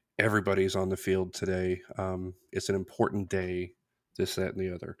 Everybody's on the field today. It's an important day. This, that, and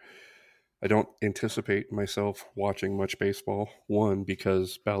the other. I don't anticipate myself watching much baseball. One,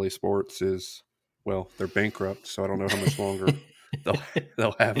 because Bally Sports is, well, they're bankrupt, so I don't know how much longer they'll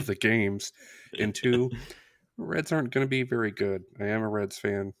they'll have the games. And two, Reds aren't going to be very good. I am a Reds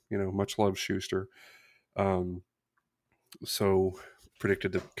fan, much love Schuster. Um, so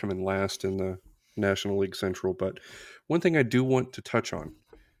predicted to come in last in the National League Central. But one thing I do want to touch on,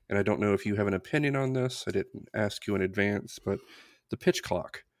 and I don't know if you have an opinion on this, I didn't ask you in advance, but the pitch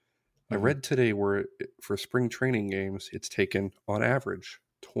clock. I Mhm. read today where for spring training games, it's taken on average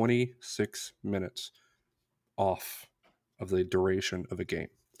 26 minutes off of the duration of a game.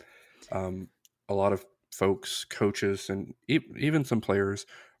 Um, a lot of folks, coaches, and even some players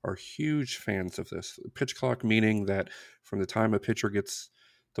are huge fans of this. Pitch clock meaning that from the time a pitcher gets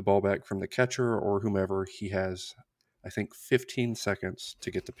the ball back from the catcher or whomever, he has, I think, 15 seconds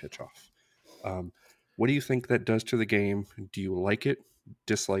to get the pitch off. What do you think that does to the game? Do you like it,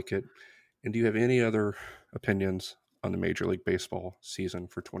 dislike it? And do you have any other opinions on the Major League Baseball season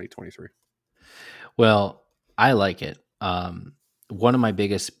for 2023? Well, I like it. One of my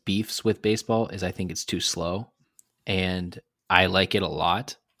biggest beefs with baseball is I think it's too slow, and I like it a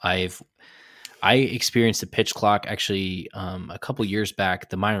lot. I experienced a pitch clock actually a couple years back.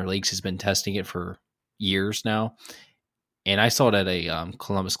 The minor leagues has been testing it for years now, and I saw it at a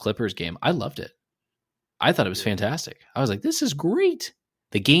Columbus Clippers game. I loved it. I thought it was Yeah. fantastic. I was like, this is great.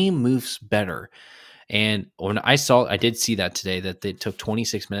 The game moves better. And when I did see that today that they took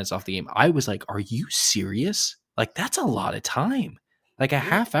 26 minutes off the game. I was like, are you serious? Like, that's a lot of time. Like, a Yeah.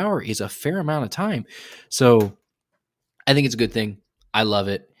 half hour is a fair amount of time. So I think it's a good thing. I love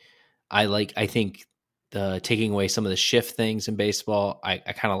it. I think the taking away some of the shift things in baseball, I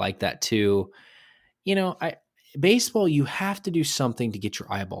kind of like that too. Baseball, you have to do something to get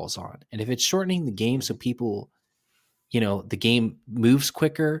your eyeballs on. And if it's shortening the game so Mhm. people, the game moves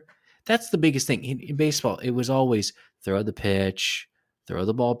quicker. That's the biggest thing in baseball. It was always throw the pitch, throw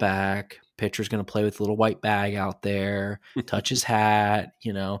the ball back. Pitcher's going to play with a little white bag out there, touch his hat,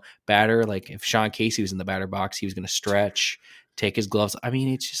 batter. Like if Sean Casey was in the batter box, he was going to stretch, take his gloves. I mean,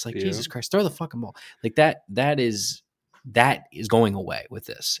 it's just like, Yeah. Jesus Christ, throw the fucking ball. Like that is going away with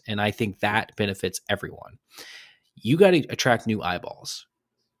this. And I think that benefits everyone. You got to attract new eyeballs.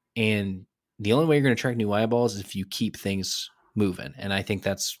 And the only way you're going to attract new eyeballs is if you keep things moving. And I think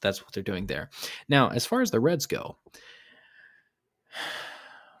that's what they're doing there. Now, as far as the Reds go,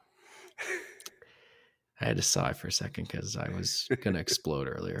 I had to sigh for a second because I was going to explode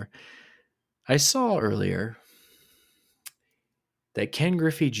earlier. I saw earlier that Ken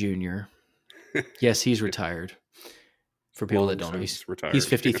Griffey Jr., yes, he's retired. For people that Long don't know, since he's retired.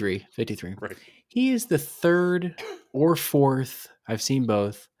 53. 53. Right. He is the third or fourth, I've seen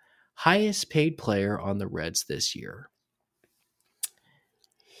both, highest paid player on the Reds this year.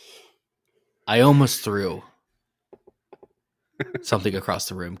 I almost threw something across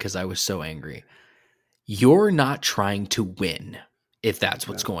the room because I was so angry. You're not trying to win if that's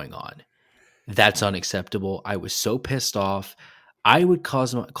what's No. going on. That's unacceptable. I was so pissed off. I would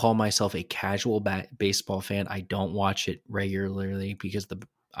call myself a casual baseball fan. I don't watch it regularly because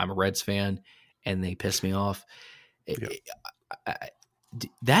I'm a Reds fan and they piss me off. Yep.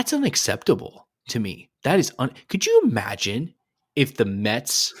 That's unacceptable to me. That is could you imagine if the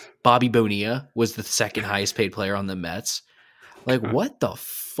Mets, Bobby Bonilla was the second highest paid player on the Mets? Like, what the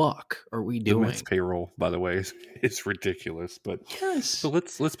fuck are we The Mets doing? payroll, by the way, is ridiculous. But Yes.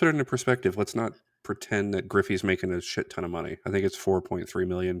 let's put it into perspective. Let's not pretend that Griffey's making a shit ton of money. I think it's 4.3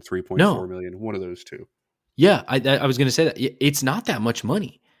 million, 3.4 No. million, one of those two. Yeah, I was going to say that. It's not that much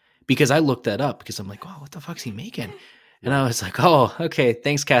money because I looked that up because I'm like, oh, what the fuck's he making? And I Right. was like, oh, okay,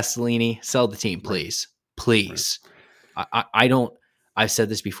 thanks, Castellini. Sell the team, Right. please. Right. Please. I don't, I've said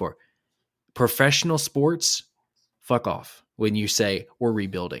this before. Professional sports, fuck off when you say we're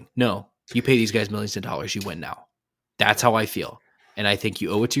rebuilding. No, you pay these guys millions of dollars, you win now. That's how I feel. And I think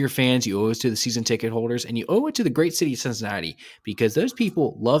you owe it to your fans, you owe it to the season ticket holders, and you owe it to the great city of Cincinnati because those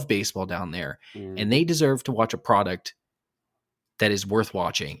people love baseball down there and Mm-hmm. they deserve to watch a product that is worth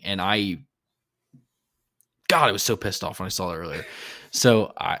watching. And I was so pissed off when I saw it earlier.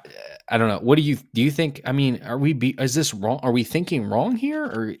 So I don't know. What do you think? I mean, is this wrong? Are we thinking wrong here?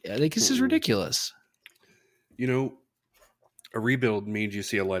 Or like, this is Mm-mm. ridiculous. A rebuild means you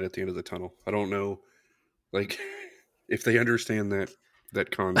see a light at the end of the tunnel. I don't know, like, if they understand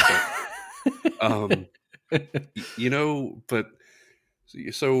that concept. um, but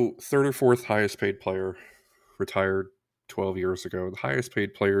so third or fourth highest paid player retired 12 years ago. The highest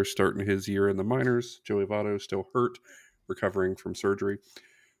paid player starting his year in the minors, Joey Votto, still hurt, recovering from surgery.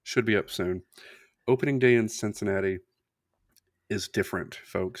 Should be up soon. Opening day in Cincinnati. is different,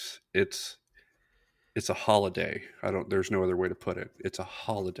 folks. It's a holiday. There's no other way to put it. It's a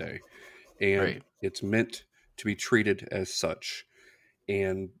holiday, and Right. it's meant to be treated as such.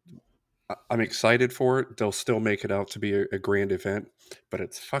 And I'm excited for it. They'll still make it out to be a grand event, but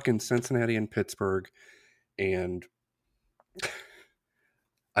it's fucking Cincinnati and Pittsburgh, and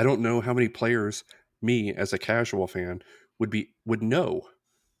I don't know how many players me as a casual fan would know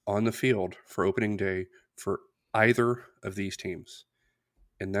on the field for opening day for either of these teams.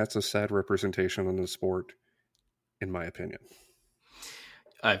 And that's a sad representation on the sport, in my opinion.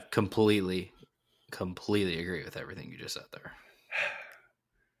 I completely agree with everything you just said there.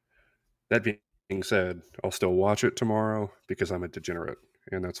 That being said, I'll still watch it tomorrow because I'm a degenerate,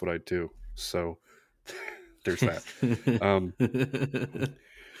 and that's what I do. So there's that.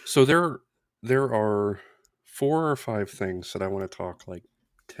 So there are 4 or 5 things that I want to talk like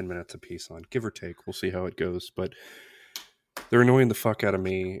 10 minutes a piece on, give or take. We'll see how it goes, but they're annoying the fuck out of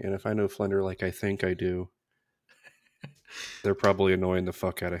me, and if I know Flender like I think I do, they're probably annoying the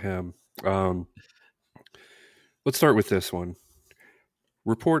fuck out of him. Let's start with this one.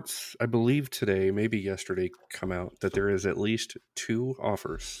 Reports, I believe today, maybe yesterday, come out that there is at least 2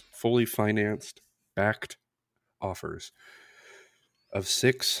 offers, fully financed, backed offers of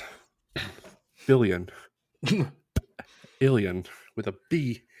 $6 billion with a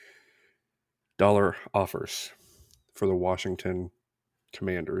B dollar offers for the Washington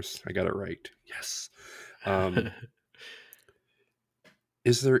Commanders. I got it right. Yes.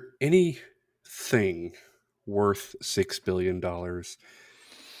 Is there anything worth $6 billion?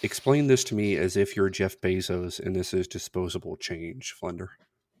 Explain this to me as if you're Jeff Bezos and this is disposable change, Flender.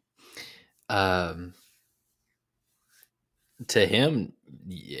 To him,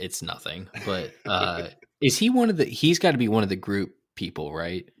 it's nothing. But is he he's got to be one of the group people,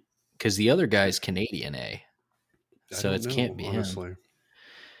 right? Because the other guy's Canadian, I so don't it can't know, be him. honestly.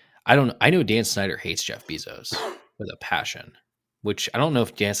 I know Dan Snyder hates Jeff Bezos with a passion, which I don't know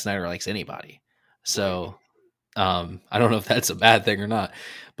if Dan Snyder likes anybody. So I don't know if that's a bad thing or not.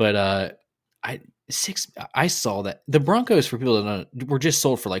 But I saw that the Broncos, for people that don't know, were just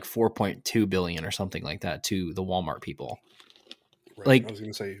sold for like 4.2 billion or something like that to the Walmart people. Right. I Like, was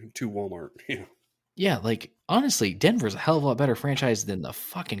going to say to Walmart. Yeah. yeah, like honestly, Denver's a hell of a lot better franchise than the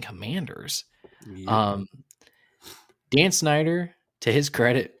fucking Commanders. Yep. Dan Snyder, to his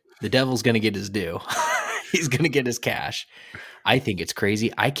credit, the devil's going to get his due. He's going to get his cash. I think it's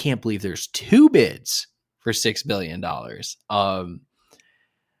crazy. I can't believe there's 2 bids for $6 billion.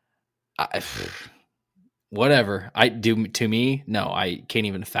 Whatever I do to me, no, I can't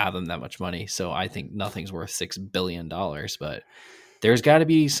even fathom that much money. So I think nothing's worth $6 billion, but there's got to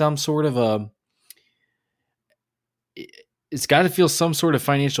be some sort of it's got to feel some sort of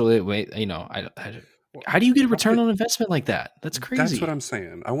financial way. How do you get a return on investment like that? That's crazy. That's what I'm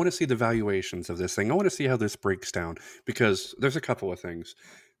saying. I want to see the valuations of this thing. I want to see how this breaks down because there's a couple of things.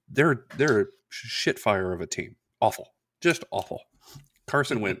 They're a shit fire of a team. Awful. Just awful.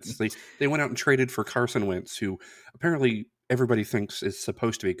 Carson Wentz. They went out and traded for Carson Wentz, who apparently everybody thinks is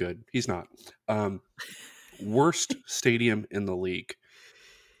supposed to be good. He's not. Worst stadium in the league.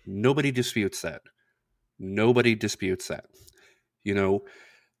 Nobody disputes that. Nobody disputes that. You know,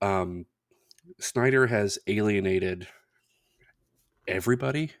 Snyder has alienated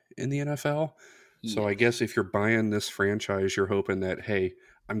everybody in the NFL. Yeah. So I guess if you're buying this franchise, you're hoping that, hey,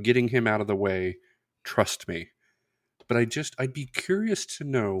 I'm getting him out of the way. Trust me. But I'd be curious to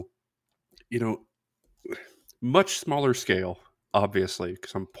know, much smaller scale, obviously,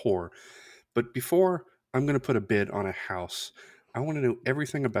 because I'm poor. But before I'm going to put a bid on a house, I want to know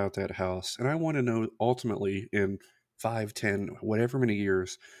everything about that house. And I want to know ultimately in 5, 10, whatever many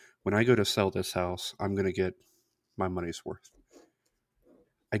years, when I go to sell this house, I'm going to get my money's worth.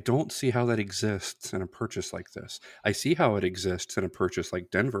 I don't see how that exists in a purchase like this. I see how it exists in a purchase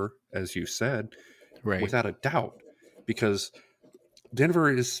like Denver, as you said, Right. without a doubt, because Denver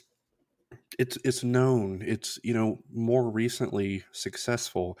is it's known, it's more recently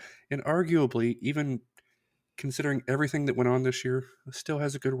successful, and arguably, even considering everything that went on this year, still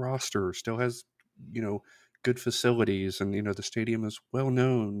has a good roster, still has good facilities, and the stadium is well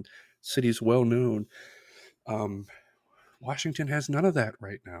known, city's well known. Washington has none of that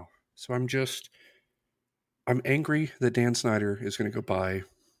right now. So I'm angry that Dan Snyder is going to go buy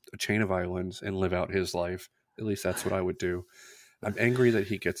a chain of islands and live out his life. At least that's what I would do. I'm angry that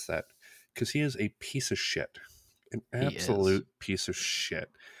he gets that because he is a piece of shit, an absolute piece of shit.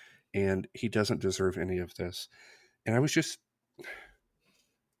 And he doesn't deserve any of this. And I was just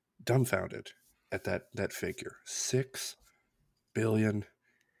dumbfounded at that figure. $6 billion.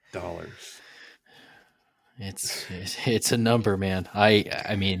 It's a number, man.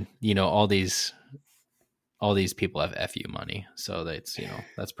 I mean, all these people have FU money, so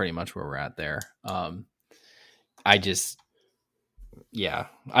that's pretty much where we're at there. I just, yeah,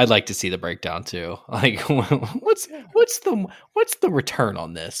 I'd like to see the breakdown too. Like, what's Yeah. the return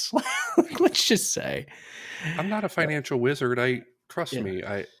on this? Let's just say, I'm not a financial wizard. Trust yeah, me.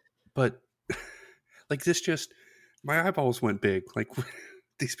 But like this, just my eyeballs went big. Like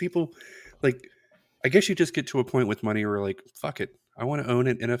these people, like I guess you just get to a point with money where like, fuck it, I want to own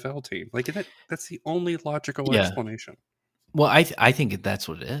an NFL team. Like that's the only logical yeah. explanation. Well, I think that's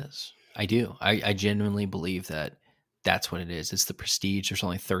what it is. I do. I genuinely believe that that's what it is. It's the prestige. There's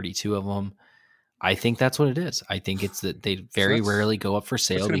only 32 of them. I think that's what it is. I think it's that they So very rarely go up for that's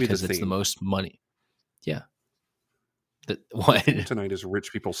sale going to be the because it's the theme. most money. Yeah. The What? theme tonight is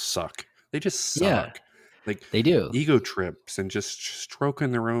rich people suck. They just Yeah, suck. Like they do. ego trips and just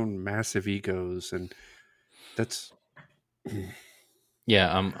stroking their own massive egos, and that's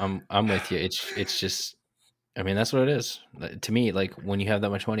Yeah, I'm with you. It's just, I mean, that's what it is. To me, like, when you have that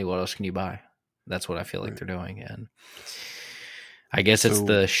much money, what else can you buy? That's what I feel like right. they're doing. And I guess it's So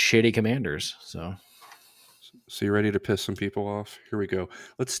the shitty Commanders. So you ready to piss some people off? Here we go.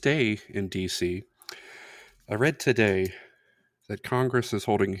 Let's stay in DC. I read today that Congress is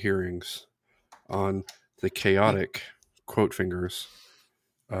holding hearings on the chaotic quote fingers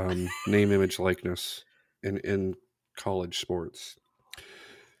name, image, likeness in college sports.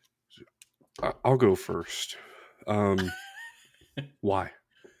 I'll go first. Why?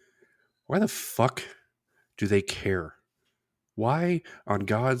 Why the fuck do they care? Why on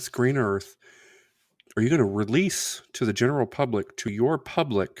God's green earth are you going to release to the general public, to your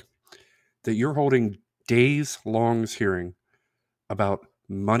public, that you're holding days-long hearing about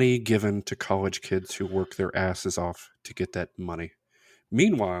money given to college kids who work their asses off to get that money?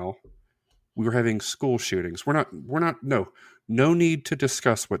 Meanwhile, we were having school shootings. No need to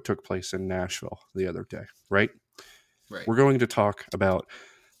discuss what took place in Nashville the other day, right? right, We're going to talk about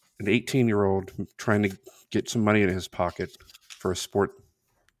an 18-year-old trying to get some money in his pocket for a sport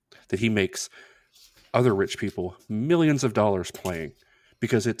that he makes other rich people millions of dollars playing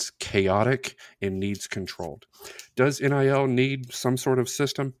because it's chaotic and needs controlled. Does NIL need some sort of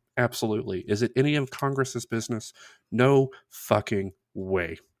system? Absolutely. Is it any of Congress's business? No fucking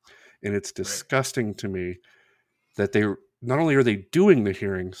way. And it's disgusting to me that they not only are they doing the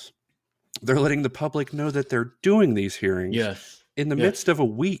hearings, they're letting the public know that they're doing these hearings yes, in the midst of a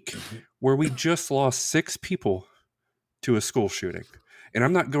week where we just lost 6 people to a school shooting. And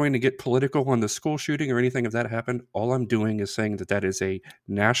I'm not going to get political on the school shooting or anything if that happened. All I'm doing is saying that that is a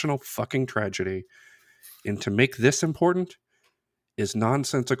national fucking tragedy. And to make this important is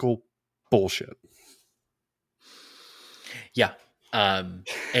nonsensical bullshit. yeah.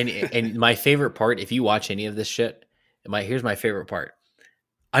 And my favorite part, if you watch any of this shit, here's my favorite part.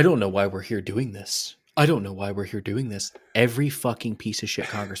 I don't know why we're here doing this. I don't know why we're here doing this. Every fucking piece of shit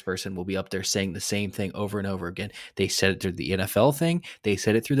congressperson will be up there saying the same thing over and over again. They said it through the NFL thing. They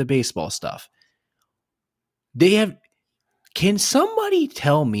said it through the baseball stuff. Can somebody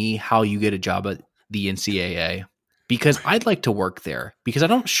tell me how you get a job at the NCAA? Because I'd like to work there, because I'm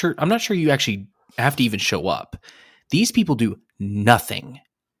not sure you actually have to even show up. These people do nothing.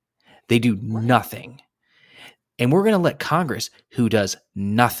 They do nothing. And we're going to let Congress, who does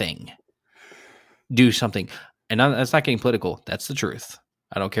nothing, do something. And that's not getting political. That's the truth.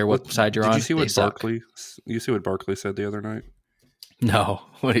 I don't care what side you're on. Did you see what suck. You see what Barkley said the other night? No.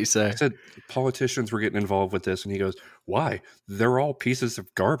 What did he say? He said politicians were getting involved with this, and he goes, "Why? They're all pieces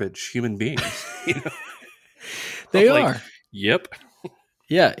of garbage, human beings." You know? They I'm are. like, yep.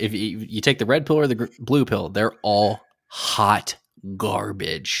 Yeah. If you take the red pill or the blue pill, they're all hot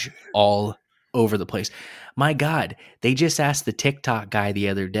garbage all over the place. My God, they just asked the TikTok guy the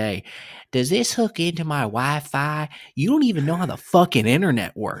other day, does this hook into my Wi-Fi? You don't even know how the fucking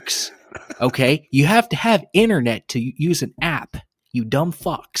internet works. Okay? You have to have internet to use an app. You dumb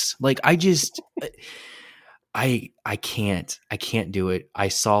fucks. Like, I can't do it. I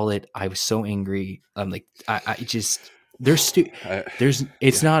saw it. I was so angry. I'm like,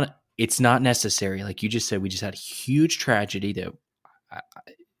 it's not necessary. Like you just said, we just had a huge tragedy that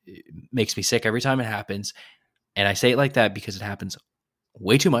it makes me sick every time it happens. And I say it like that because it happens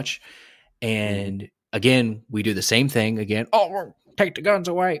way too much. And again, we do the same thing again. Oh, we'll take the guns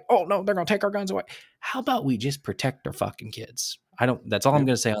away. Oh no, they're going to take our guns away. How about we just protect our fucking kids? That's all I'm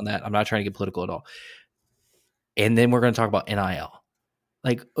going to say on that. I'm not trying to get political at all. And then we're going to talk about NIL.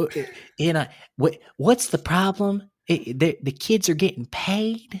 Like, what's the problem? The kids are getting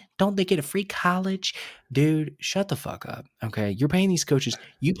paid. Don't they get a free college? Dude, shut the fuck up. Okay. You're paying these coaches.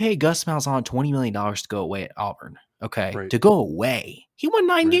 You pay Gus Malzahn $20 million to go away at Auburn. Okay. Right. To go away. He won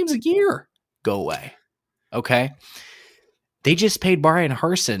 9 Right. games a year. Go away. Okay. They just paid Brian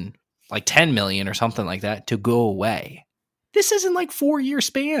Harsin like 10 million or something like that to go away. This isn't like 4-year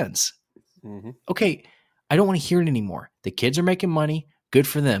spans. Mm-hmm. Okay. I don't want to hear it anymore. The kids are making money. Good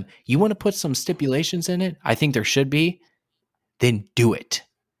for them. You want to put some stipulations in it? I think there should be. Then do it.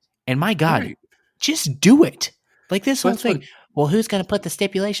 And my God, Right. just do it. Like this whole That's thing. what, Well, who's going to put the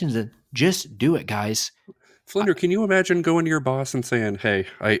stipulations in? Just do it, guys. Flender, can you imagine going to your boss and saying, "Hey,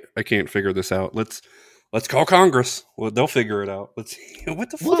 I can't figure this out. Let's call Congress. Well, they'll figure it out. Let's what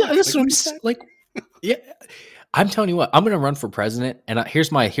the Well, fuck? that's Like, what what is that? like. Yeah, I'm telling you what. I'm going to run for president, and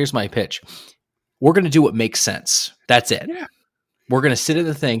here's my pitch. We're going to do what makes sense. That's it. Yeah. We're going to sit at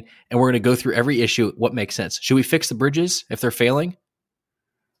the thing, and we're going to go through every issue. What makes sense? Should we fix the bridges if they're failing?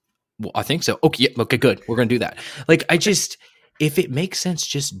 Well, I think so. Okay, yeah, okay, good. We're going to do that. Like, if it makes sense,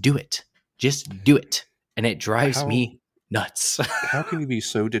 just do it. Just do it. And it drives me nuts. How can you be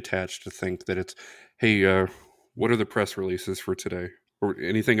so detached to think that it's, hey, what are the press releases for today? Or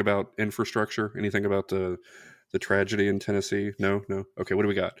anything about infrastructure? Anything about the tragedy in Tennessee? No. Okay, what do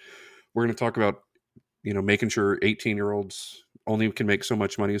we got? We're going to talk about, making sure 18-year-olds only can make so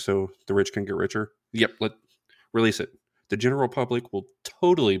much money so the rich can get richer. Yep, release it. The general public will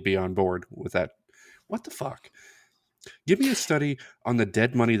totally be on board with that. What the fuck? Give me a study on the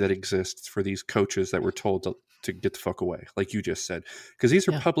dead money that exists for these coaches that were told to get the fuck away, like you just said. Because these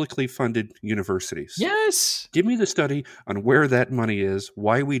are publicly funded universities. Yes. Give me the study on where that money is,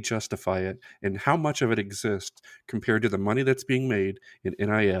 why we justify it, and how much of it exists compared to the money that's being made in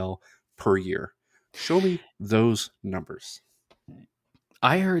NIL per year. Show me those numbers.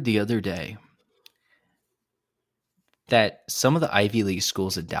 I heard the other day that some of the Ivy League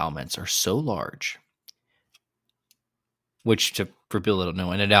schools' endowments are so large, which for people that don't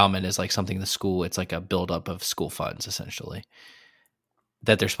know, an endowment is like something the school, it's like a buildup of school funds, essentially,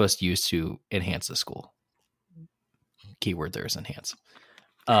 that they're supposed to use to enhance the school. Keyword there is enhance.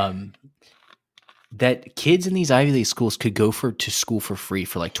 That kids in these Ivy League schools could go to school for free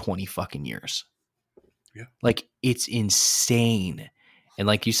for like 20 fucking years. Yeah. Like, it's insane. And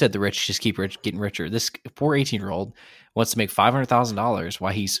like you said, the rich just keep getting richer. This poor 18-year-old wants to make $500,000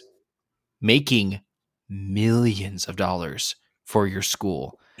 while he's making millions of dollars for your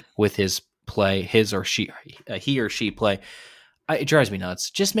school with his play, he or she play. It drives me nuts.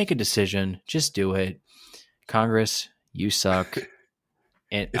 Just make a decision. Just do it. Congress, you suck.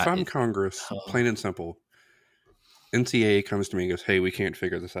 And if I'm Congress, plain and simple, NCAA comes to me and goes, "Hey, we can't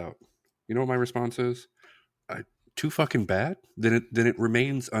figure this out." You know what my response is? Too fucking bad? Then it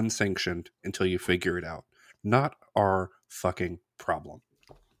remains unsanctioned until you figure it out. Not our fucking problem.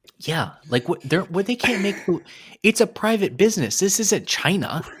 Yeah, like what they can't make. It's a private business. This isn't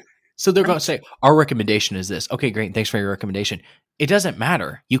China, so they're going to say our recommendation is this. Okay, great. Thanks for your recommendation. It doesn't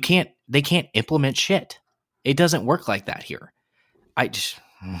matter. They can't implement shit. It doesn't work like that here. God,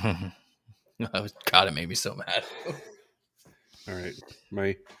 it made me so mad. All right,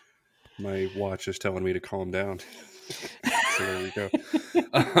 my watch is telling me to calm down. So there we go.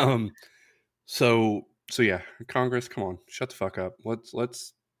 So yeah, Congress, come on, shut the fuck up.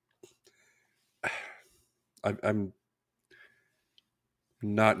 Let's. I'm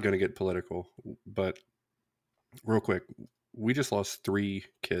not going to get political, but real quick, we just lost 3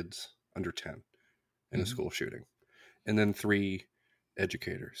 kids under 10 in a school shooting, and then 3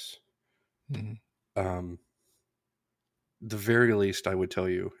 educators. The very least I would tell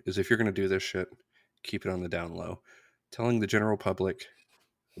you is, if you're going to do this shit, keep it on the down low. Telling the general public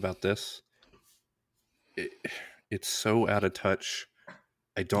about this, it's so out of touch.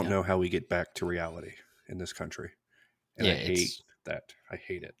 I don't know how we get back to reality in this country. And I hate that. I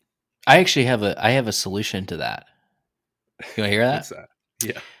hate it. I actually have a solution to that. You want to hear that? What's that?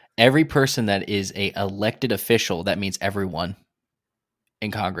 Yeah. Every person that is a elected official, that means everyone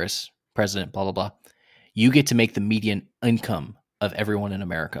in Congress, president, blah, blah, blah, you get to make the median income of everyone in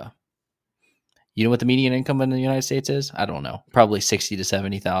America. You know what the median income in the United States is? I don't know. Probably 60 to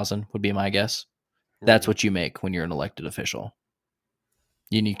 70,000 would be my guess. That's what you make when you're an elected official.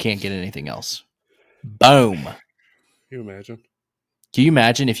 You can't get anything else. Boom. Can you imagine? Can you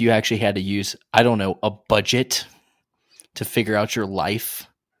imagine if you actually had to use, I don't know, a budget to figure out your life,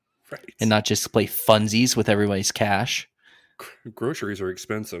 right, and not just play funsies with everybody's cash? Groceries are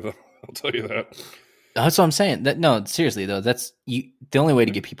expensive. I'll tell you that. That's what I'm saying. No, seriously though, that's the only way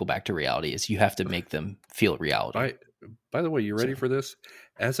to get people back to reality is you have to make them feel reality. By the way, you ready So, for this?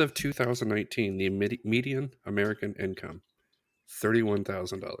 As of 2019, the median American income,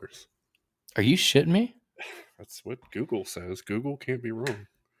 $31,000. are you shitting me? That's what Google says. Google can't be wrong.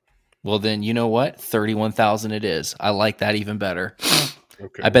 Well, then you know what? 31,000 it is. I like that even better.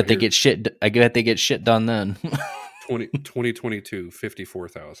 Okay, I well bet they here, get shit. I bet they get shit done then. 2022,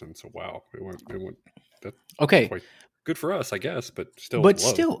 54,000. So wow, it went, that's Okay, quite good for us, I guess, but still but low.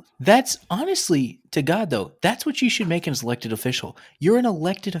 still, that's honestly to God though. That's what you should make as elected official. You're an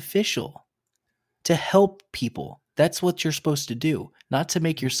elected official to help people. That's what you're supposed to do, not to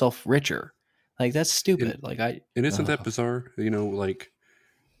make yourself richer. Like that's And, stupid. Like and isn't that bizarre? Like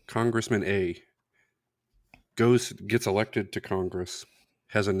Congressman A gets elected to Congress,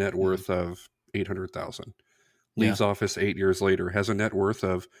 has a net Mhm. worth of 800,000. Yeah. Leaves office 8 years later, has a net worth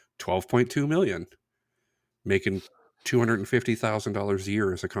of 12.2 million, making $250,000 a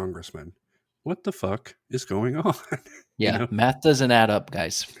year as a congressman. What the fuck is going on? you Yeah, know? math doesn't add up,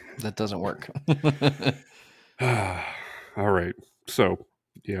 guys. That doesn't work. All right. So,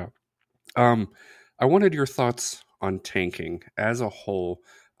 yeah. Um I wanted your thoughts on tanking as a whole.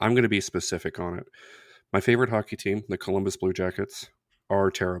 I'm going to be specific on it. My favorite hockey team, the Columbus Blue Jackets, are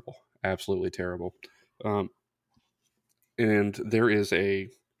terrible. Absolutely terrible. Um, and there is a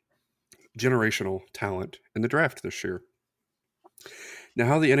generational talent in the draft this year. Now,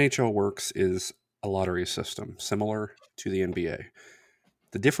 how the NHL works is a lottery system, similar to the NBA.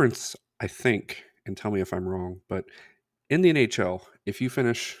 The difference, I think, and tell me if I'm wrong, but in the NHL, if you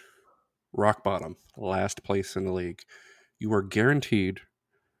finish rock bottom, last place in the league, you are guaranteed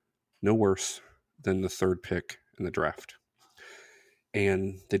no worse than the third pick in the draft.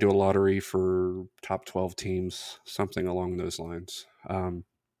 And they do a lottery for top 12 teams, something along those lines.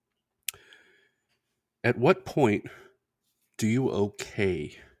 At what point do you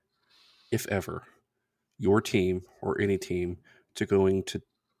okay, if ever, your team or any team to going to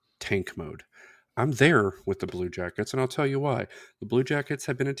tank mode? I'm there with the Blue Jackets, and I'll tell you why. The Blue Jackets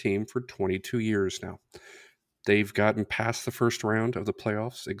have been a team for 22 years now. They've gotten past the first round of the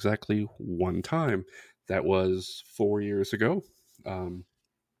playoffs exactly one time. That was 4 years ago. Um,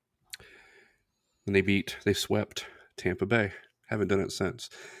 when they swept Tampa Bay. Haven't done it since.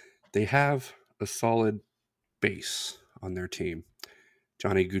 They have a solid base on their team.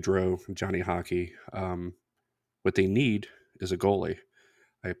 Johnny Gaudreau, Johnny Hockey. What they need is a goalie.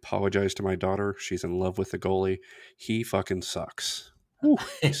 I apologize to my daughter. She's in love with the goalie. He fucking sucks. Whew,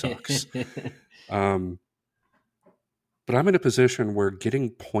 he sucks. Um, but I'm in a position where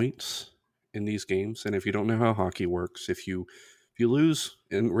getting points in these games, and if you don't know how hockey works, if you lose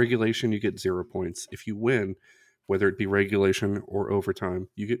in regulation, you get 0 points. If you win, whether it be regulation or overtime,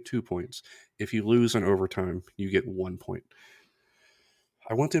 you get 2 points. If you lose in overtime, you get 1 point.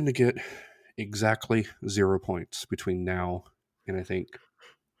 I want them to get exactly 0 points between now and I think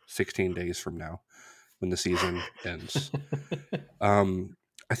 16 days from now when the season ends.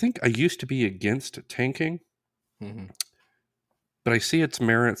 I think I used to be against tanking, Mhm. but I see its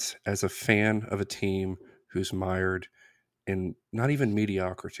merits as a fan of a team who's mired in not even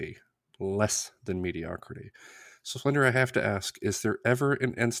mediocrity, less than mediocrity. So, Slender, I have to ask, is there ever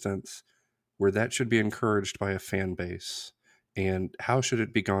an instance where that should be encouraged by a fan base? And how should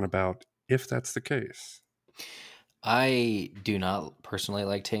it be gone about if that's the case? I do not personally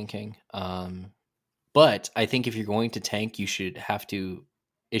like tanking. But I think if you're going to tank, you should have to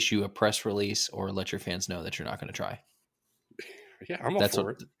issue a press release or let your fans know that you're not going to try. Yeah, I'm all That's what,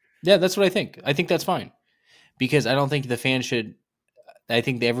 for it. yeah, that's what I think. I think that's fine because I don't think the fans should. I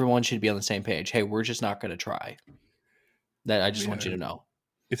think everyone should be on the same page. Hey, we're just not going to try. That I just want you Yeah. to know.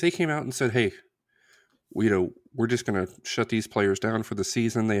 If they came out and said, hey, we're just going to shut these players down for the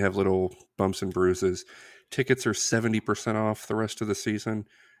season, they have little bumps and bruises. Tickets are 70% off the rest of the season.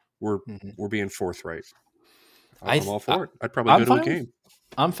 We're Mhm. we're being forthright. I, I'm th- all I for it. I'd probably I'm go to a fine with. game.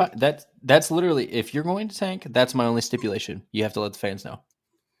 I'm fine. That's literally if you're going to tank, that's my only stipulation. You have to let the fans know.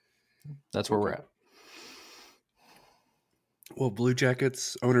 That's where we're Okay. at. Well, Blue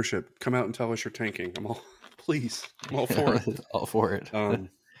Jackets ownership, come out and tell us you're tanking. I'm all please. I'm all for it. All for it. Um,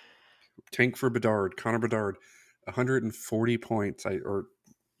 tank for Bedard, Connor Bedard, 140 points, or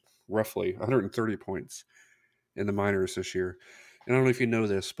roughly 130 points in the minors this year. And I don't know if you know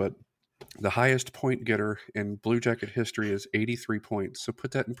this, but the highest point getter in Blue Jacket history is 83 points. So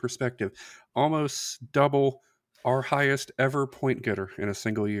put that in perspective. Almost double our highest ever point getter in a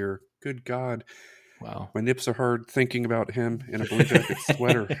single year. Good God. Wow. My nips are hard thinking about him in a Blue Jacket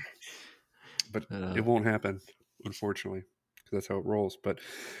sweater, but it Uh, won't happen, unfortunately, because that's how it rolls. But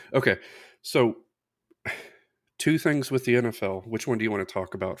okay, so two things with the NFL. Which one do you want to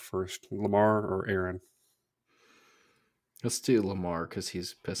talk about first, Lamar or Aaron? Let's do Lamar because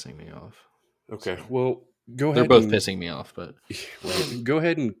he's pissing me off. Okay, So well, go they're ahead both and pissing me off, but right, go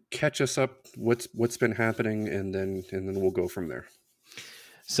ahead and catch us up. What's been happening, and then we'll go from there.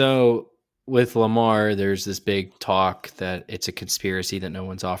 so with Lamar, there's this big talk that it's a conspiracy that no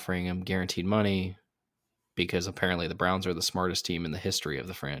one's offering him guaranteed money because apparently the Browns are the smartest team in the history of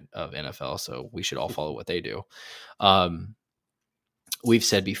of NFL. So we should all follow what they do. Um, we've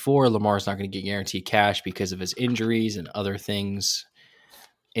said before, Lamar's not going to get guaranteed cash because of his injuries and other things.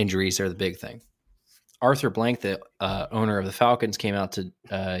 Injuries are the big thing. Arthur Blank, the owner of the Falcons, came out to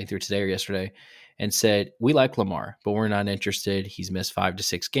either today or yesterday and said, "We like Lamar, but we're not interested. He's missed 5 to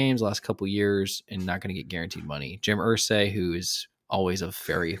 6 games the last couple of years and not going to get guaranteed money." Jim Irsay, who is always a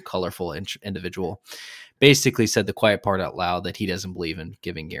very colorful individual, basically said the quiet part out loud that he doesn't believe in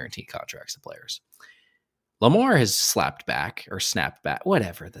giving guaranteed contracts to players. Lamar has slapped back or snapped back,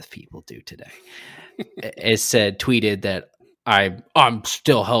 whatever the people do today. Has said, tweeted that I'm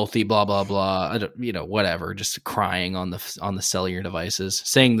still healthy, blah blah blah. Whatever, just crying on the cellular devices,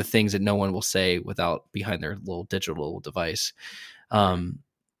 saying the things that no one will say without behind their little digital device. I'm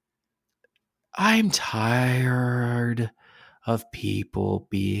tired of people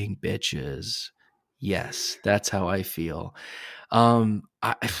being bitches. Yes, that's how I feel.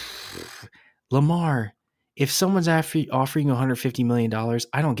 Lamar, if someone's offering you $150 million,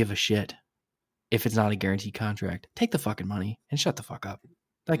 I don't give a shit if it's not a guaranteed contract. Take the fucking money and shut the fuck up.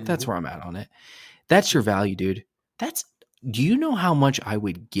 Like, that's where I'm at on it. That's your value, dude. Do you know how much I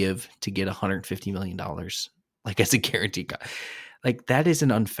would give to get $150 million? Like, as a guaranteed like, that is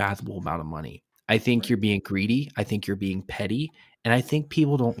an unfathomable amount of money. I think you're being greedy. I think you're being petty. And I think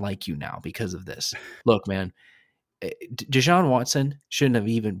people don't like you now because of this. Look, man, Deshaun Watson shouldn't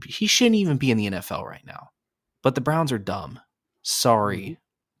even be in the NFL right now. But the Browns are dumb. Sorry,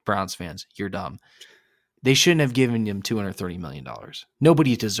 Browns fans, you're dumb. They shouldn't have given him $230 million.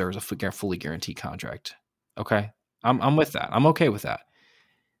 Nobody deserves a fully guaranteed contract. Okay? I'm with that. I'm okay with that.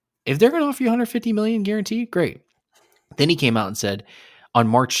 If they're going to offer you $150 million guaranteed, great. Then he came out and said on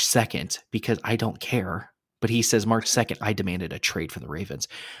March 2nd, because I don't care, but he says March 2nd, I demanded a trade for the Ravens.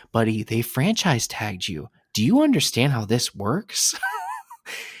 Buddy, they franchise tagged you. Do you understand how this works?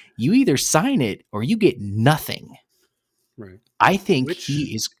 You either sign it or you get nothing. Right. I think Which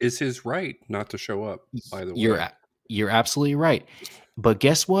he is his right not to show up, by the way. You're absolutely right. But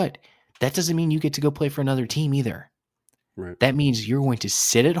guess what? That doesn't mean you get to go play for another team either. Right. That means you're going to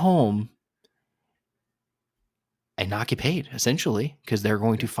sit at home and not get paid, essentially, because they're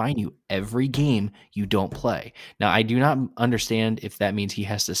going to fine you every game you don't play. Now, I do not understand if that means he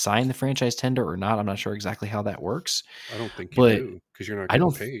has to sign the franchise tender or not. I'm not sure exactly how that works. I don't think you do because you're not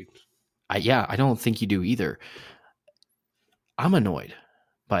getting paid. I don't think you do either. I'm annoyed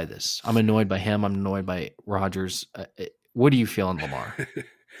by this. I'm annoyed by him. I'm annoyed by Rodgers. What do you feel on Lamar?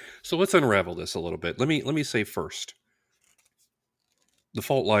 So let's unravel this a little bit. Let me say first, the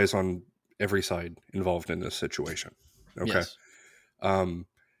fault lies on every side involved in this situation. Okay. Yes.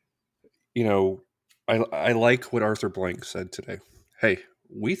 I like what Arthur Blank said today. Hey,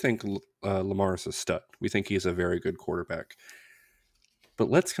 we think Lamar is a stud. We think he's a very good quarterback.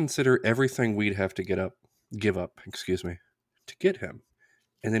 But let's consider everything we'd have to give up, to get him.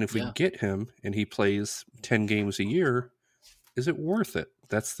 And then if we get him and he plays 10 games a year, is it worth it?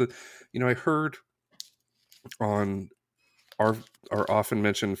 That's I heard on our often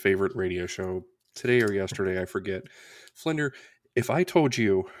mentioned favorite radio show today or yesterday, I forget. Flender, if I told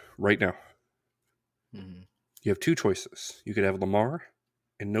you right now, you have two choices. You could have Lamar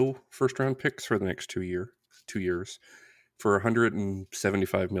and no first round picks for the next 2 years for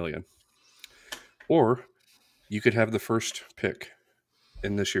 $175 million. Or you could have the first pick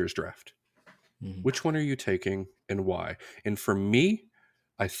in this year's draft. Which one are you taking and why? And for me,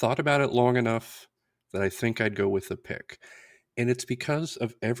 I thought about it long enough that I think I'd go with the pick. And it's because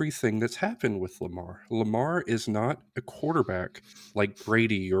of everything that's happened with Lamar. Lamar is not a quarterback like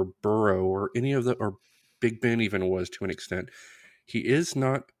Brady or Burrow or or Big Ben even was to an extent. He is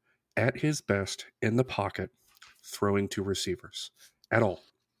not at his best in the pocket throwing to receivers at all.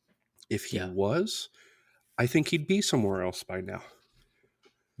 If he was, I think he'd be somewhere else by now.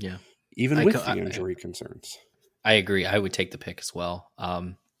 Yeah. Even with the injury concerns. I agree. I would take the pick as well.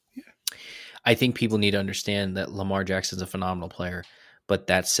 I think people need to understand that Lamar Jackson's a phenomenal player, but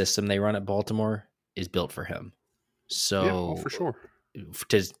that system they run at Baltimore is built for him. So for sure.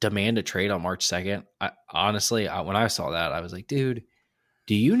 To demand a trade on March 2nd, honestly, when I saw that, I was like, dude,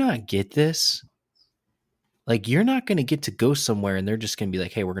 do you not get this? Like, you're not going to get to go somewhere and they're just going to be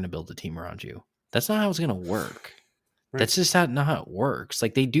like, hey, we're going to build a team around you. That's not how it's going to work. Right. That's just not how it works.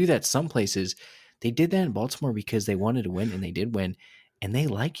 Like, they do that some places. They did that in Baltimore because they wanted to win, and they did win, and they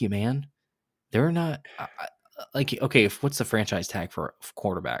like you, man. They're not like, okay, if what's the franchise tag for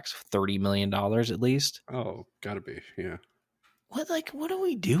quarterbacks? $30 million at least. Oh, gotta be, yeah. What are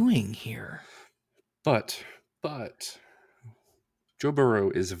we doing here? But Joe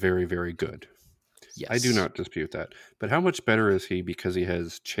Burrow is very, very good. I do Yes. not dispute that. But how much better is he because he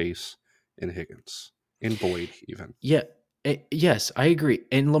has Chase and Higgins and Boyd even? Yeah. Yes, I agree.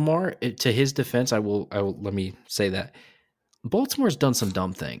 And Lamar, to his defense, I will let me say that Baltimore's done some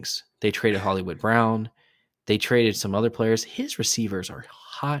dumb things. They traded Hollywood Brown. They traded some other players. His receivers are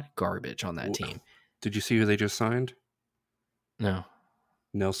hot garbage on that team. Did you see who they just signed? No.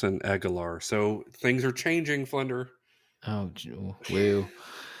 Nelson Aguilar. So things are changing, Flender. Oh, woo.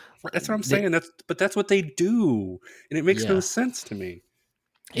 That's what I'm saying. That's what they do, and it makes no Yeah. sense to me.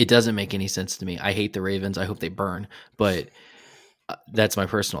 It doesn't make any sense to me. I hate the Ravens. I hope they burn, but that's my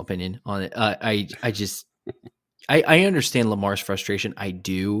personal opinion on it. I just I understand Lamar's frustration. I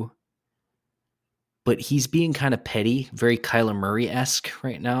do, but he's being kind of petty, very Kyler Murray-esque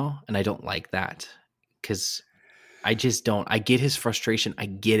right now, and I don't like that because I just don't. I get his frustration. I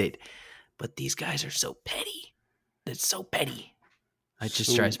get it, but these guys are so petty. It's so petty. It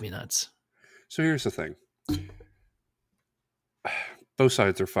just drives me nuts. So here's the thing. Both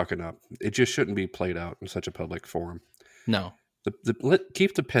sides are fucking up. It just shouldn't be played out in such a public forum. No.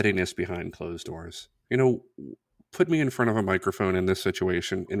 Keep the pettiness behind closed doors. Put me in front of a microphone in this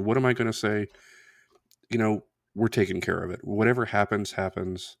situation, and what am I going to say? We're taking care of it. Whatever happens,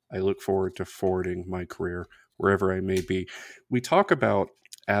 happens. I look forward to forwarding my career wherever I may be. We talk about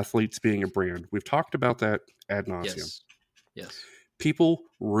athletes being a brand. We've talked about that ad nauseum. Yes. People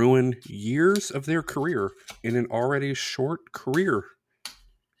ruin years of their career in an already short career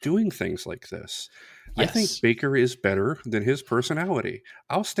doing things like this. Yes. I think Baker is better than his personality.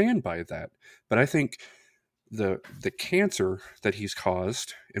 I'll stand by that. But I think the cancer that he's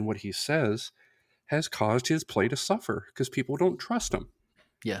caused and what he says has caused his play to suffer because people don't trust him.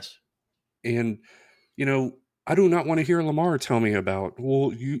 Yes. And, I do not want to hear Lamar tell me about,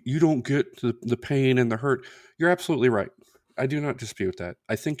 well, you don't get the pain and the hurt. You're absolutely right. I do not dispute that.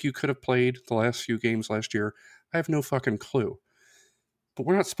 I think you could have played the last few games last year. I have no fucking clue. But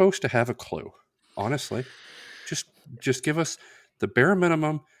we're not supposed to have a clue, honestly. Just give us the bare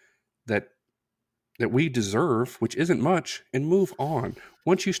minimum that we deserve, which isn't much, and move on.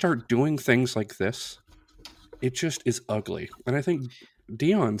 Once you start doing things like this, it just is ugly. And I think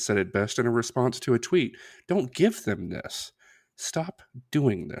Dion said it best in a response to a tweet. Don't give them this. Stop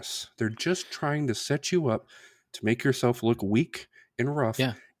doing this. They're just trying to set you up to make yourself look weak and rough,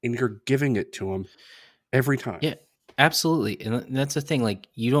 Yeah. and you're giving it to them every time. Yeah, absolutely. And that's the thing. Like,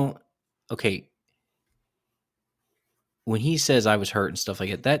 you don't, okay, when he says I was hurt and stuff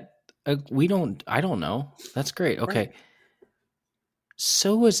like that, I don't know. That's great. Okay. Right.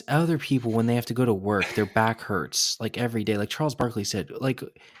 So is other people when they have to go to work, their back hurts like every day. Like Charles Barkley said, like,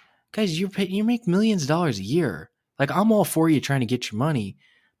 guys, you make millions of dollars a year. Like, I'm all for you trying to get your money,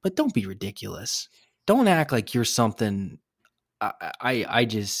 but don't be ridiculous. Don't act like you're something. I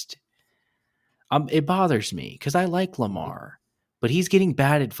just, it bothers me because I like Lamar, but he's getting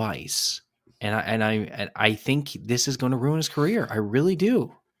bad advice, and I think this is going to ruin his career. I really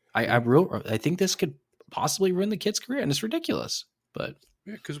do. I think this could possibly ruin the kid's career, and it's ridiculous. But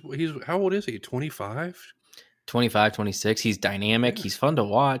yeah, because how old is he? 25? 25, 26. He's dynamic. Yeah. He's fun to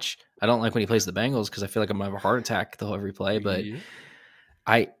watch. I don't like when he plays the Bengals because I feel like I'm going to have a heart attack the whole every play. But yeah.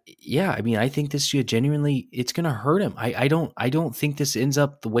 I think this should genuinely, it's going to hurt him. I don't think this ends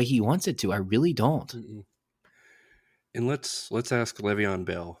up the way he wants it to. I really don't. Mm-mm. And let's ask Le'Veon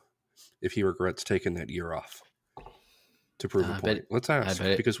Bell if he regrets taking that year off to prove a point. Let's ask,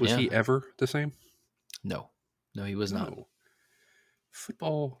 because was he ever the same? No, he was not.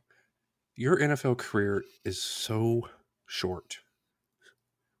 Football, your NFL career is so short.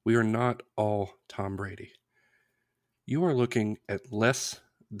 We are not all Tom Brady. You are looking at less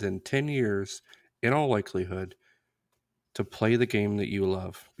than 10 years, in all likelihood, to play the game that you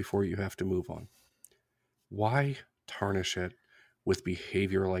love before you have to move on. Why tarnish it with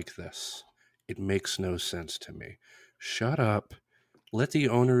behavior like this? It makes no sense to me. Shut up. Let the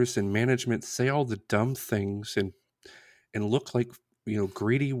owners and management say all the dumb things and look like,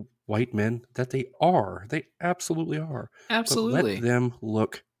 greedy white men that they are. They absolutely are. Absolutely. But let them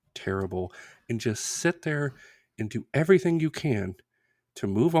look terrible and just sit there and do everything you can to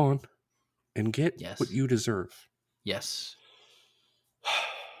move on and get what you deserve. Yes.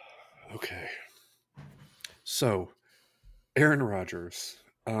 Okay. So, Aaron Rodgers,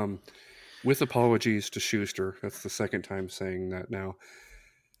 with apologies to Schuster, that's the second time saying that now.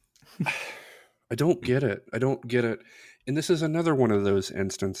 I don't get it. I don't get it. And this is another one of those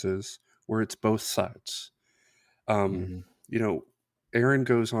instances where it's both sides. Um, Mhm. you know, Aaron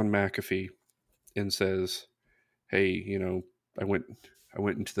goes on McAfee and says, "Hey, I went I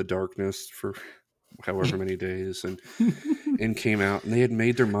went into the darkness for however many days and came out, and they had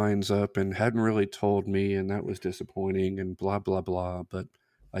made their minds up and hadn't really told me, and that was disappointing and blah blah blah, but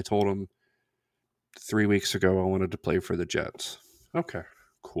I told them 3 weeks ago I wanted to play for the Jets." Okay,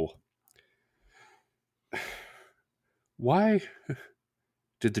 cool. Why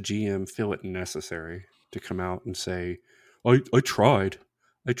did the GM feel it necessary to come out and say, I tried.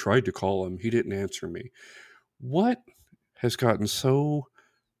 I tried to call him. He didn't answer me. What has gotten so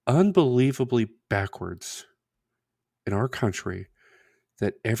unbelievably backwards in our country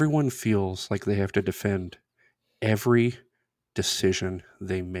that everyone feels like they have to defend every decision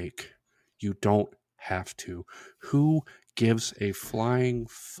they make? You don't have to. Who gives a flying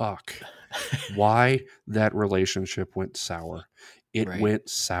fuck why that relationship went sour? It Right. went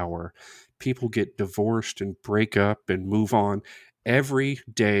sour. People get divorced and break up and move on every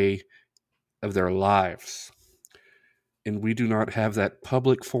day of their lives. And we do not have that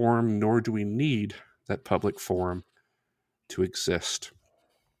public forum, nor do we need that public forum to exist.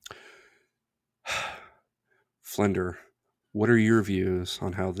 Flender, what are your views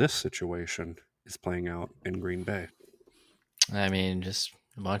on how this situation is playing out in Green Bay? I mean, just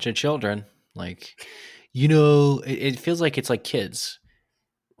a bunch of children. Like, it feels like it's like kids.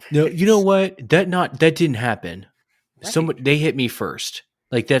 No, you know Right. what? That didn't happen. Right. They hit me first.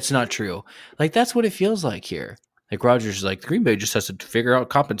 Like that's not true. Like that's what it feels like here. Like Rogers is like Green Bay just has to figure out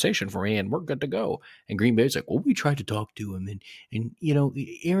compensation for me, and we're good to go. And Green Bay's like, well, we tried to talk to him, and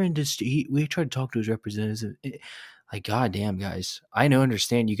Aaron just we tried to talk to his representatives. Like, goddamn, guys, I know,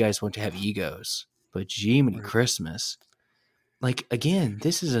 understand you guys want to have egos, but gee, many Right. Christmas. Like again,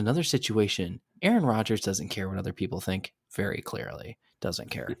 this is another situation. Aaron Rodgers doesn't care what other people think. Very clearly, doesn't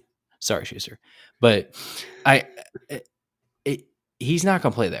care. Sorry, Schuster, but I, it, he's not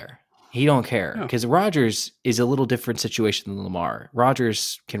going to play there. He don't care No. because Rodgers is a little different situation than Lamar.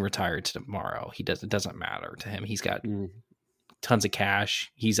 Rodgers can retire tomorrow. He does. It doesn't matter to him. He's got Mm. tons of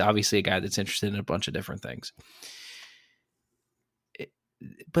cash. He's obviously a guy that's interested in a bunch of different things.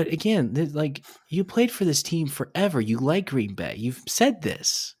 But again, like you played for this team forever. You like Green Bay. You've said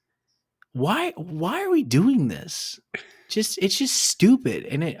this. Why are we doing this? It's just stupid,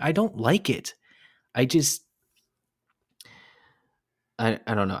 and I don't like it. I just I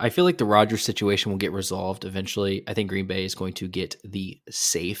don't know. I feel like the Rodgers situation will get resolved eventually. I think Green Bay is going to get the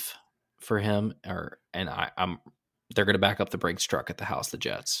safe for him, I'm they're going to back up the Brinks truck at the house, the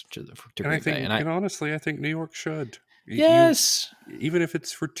Jets to And I Green Bay, think, and honestly, I think New York should. You, yes, even if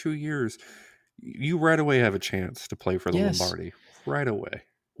it's for 2 years, you right away have a chance to play for the yes. Lombardi. Right away.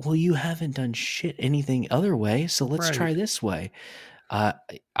 Well, you haven't done shit anything other way, so let's try Right. this way. Uh,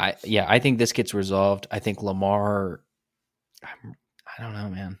 I think this gets resolved. I think Lamar. I don't know,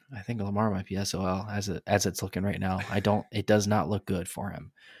 man. I think Lamar might be SOL as it's looking right now. I don't. It does not look good for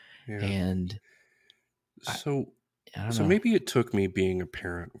him, Yeah. and I, So, I don't so know. maybe it took me being a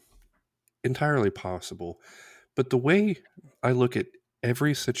parent. Entirely possible. But the way I look at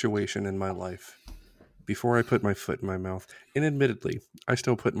every situation in my life before I put my foot in my mouth, and admittedly, I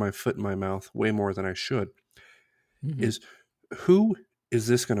still put my foot in my mouth way more than I should, Mm-hmm. is who is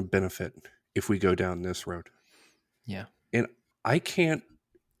this going to benefit if we go down this road? Yeah, And I can't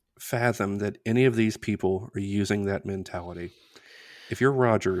fathom that any of these people are using that mentality. If you're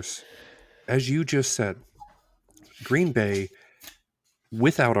Rogers, as you just said, Green Bay,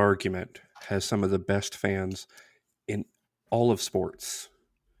 without argument, has some of the best fans in all of sports.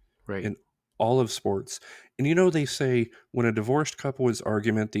 right. In all of sports. And they say when a divorced couple is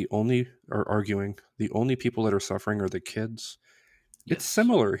arguing, the only people that are suffering are the kids. It's Yes,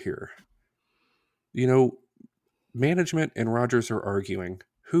 similar here. You know, management and Rogers are arguing.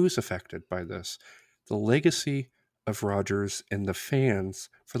 Who's affected by this? The legacy of Rogers and the fans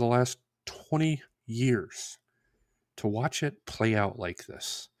for the last 20 years. To watch it play out like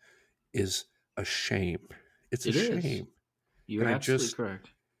this is a shame. It's a it is. shame. You're And absolutely correct.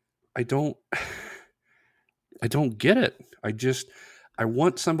 I don't I don't get it. I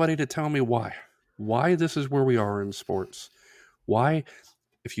want somebody to tell me why. Why this is where we are in sports. Why,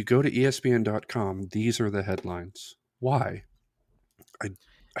 if you go to ESPN.com, these are the headlines. Why? I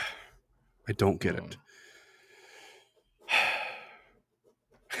I don't get Hmm. it.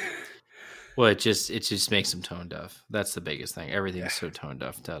 Well, it just makes them tone deaf. That's the biggest thing. Everything's so tone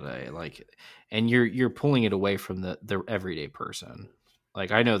deaf today. Like, and you're pulling it away from the everyday person.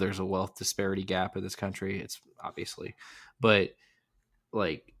 Like, I know there's a wealth disparity gap in this country. It's obviously, but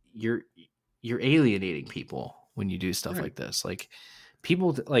like you're alienating people when you do stuff Right. like this. Like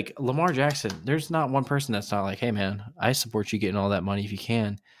people like Lamar Jackson, there's not one person that's not like, hey man, I support you getting all that money if you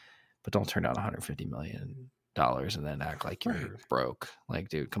can, but don't turn down $150 million and then act like Right. you're broke. Like,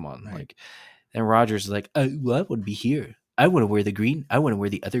 dude, come on. Right. Like, and Rogers is like, oh, well, I would be here. I want to wear the green. I want to wear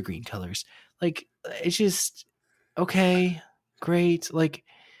the other green colors. Like, it's just okay, great. Like,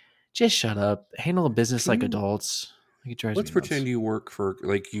 just shut up. Handle a business like adults. Like, it drives Let's me nuts. pretend you work for,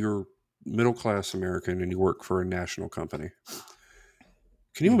 like, you're middle class American and you work for a national company.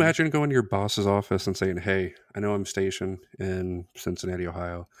 Can you imagine going to your boss's office and saying, hey, I know I'm stationed in Cincinnati,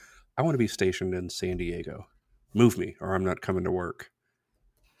 Ohio. I want to be stationed in San Diego. Move me or I'm not coming to work.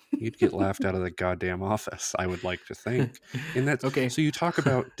 You'd get laughed out of the goddamn office, I would like to think. And that's Okay. so you talk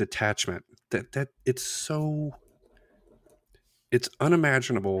about detachment. That it's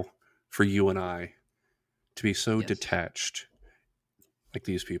unimaginable for you and I to be so Yes. detached like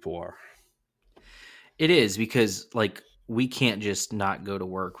these people are. It is because like we can't just not go to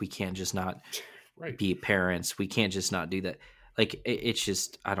work. We can't just not Right. be parents. We can't just not do that. Like it's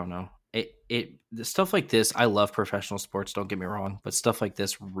just I don't know. The stuff like this. I love professional sports. Don't get me wrong, but stuff like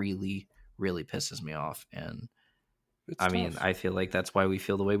this really pisses me off. And It's I tough. mean, I feel like that's why we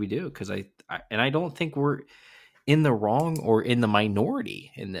feel the way we do. Because I don't think we're in the wrong or in the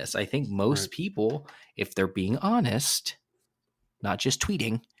minority in this. I think most Right. people, if they're being honest, not just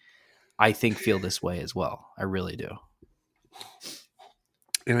tweeting, I think feel this way as well. I really do.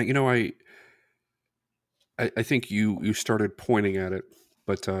 And you know, I think you started pointing at it,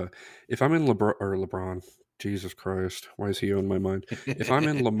 but if I'm in LeBron, Jesus Christ, why is he on my mind? If I'm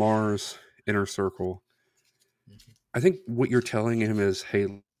in Lamar's inner circle, I think what you're telling him is,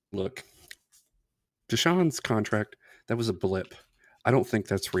 hey, look, Deshaun's contract, that was a blip. I don't think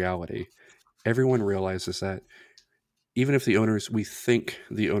that's reality. Everyone realizes that. Even if we think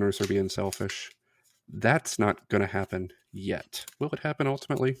the owners are being selfish, that's not going to happen yet. Will it happen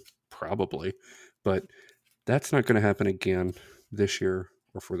ultimately? Probably. But that's not going to happen again this year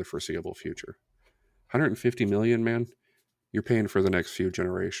or for the foreseeable future. 150 million, man, you're paying for the next few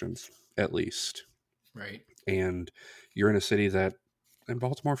generations, at least. Right. And you're in a city that, and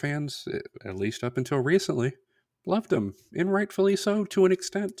Baltimore fans, at least up until recently, loved them, and rightfully so to an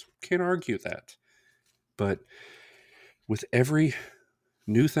extent. Can't argue that. But with every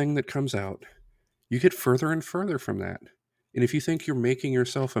new thing that comes out, you get further and further from that. And if you think you're making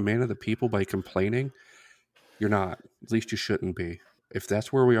yourself a man of the people by complaining, you're not. At least you shouldn't be. If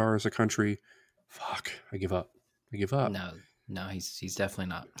that's where we are as a country, fuck, I give up. I give up. No, he's definitely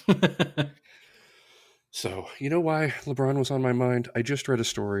not. So, you know why LeBron was on my mind? I just read a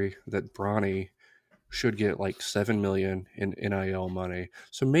story that Bronny should get like 7 million in NIL money.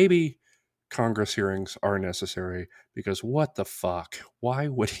 So maybe Congress hearings are necessary because what the fuck? Why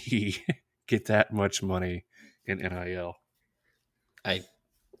would he get that much money in NIL? I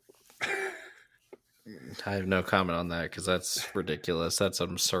have no comment on that because that's ridiculous. That's an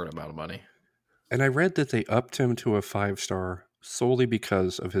absurd amount of money. And I read that they upped him to a 5-star solely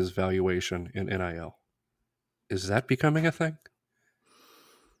because of his valuation in NIL. Is that becoming a thing?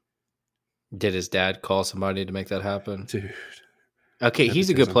 Did his dad call somebody to make that happen? Dude. Okay, he's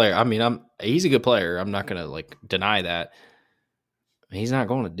a good nepotism. player. I mean, he's a good player. I'm not gonna like deny that. He's not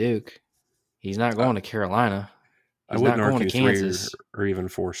going to Duke. He's not going to Carolina. I He's wouldn't not going to argue 3 Kansas. or even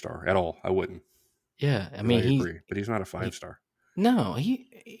 4-star at all. I wouldn't. Yeah, I I mean, agree, but he's not a 5-star. No,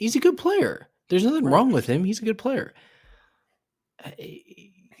 he's a good player. There's nothing wrong with him. He's a good player.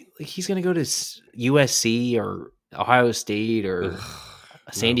 He's going to go to USC or Ohio State or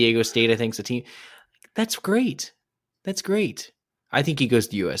San Diego State, I think, is a team. That's great. That's great. I think he goes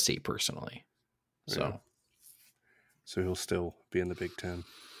to USC personally. So he'll still be in the Big Ten.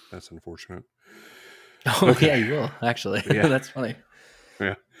 That's unfortunate. Oh, okay. Yeah, you will, actually. Yeah. That's funny.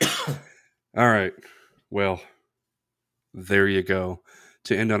 Yeah. All right. Well, there you go.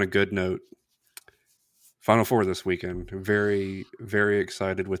 To end on a good note, Final Four this weekend. Very, very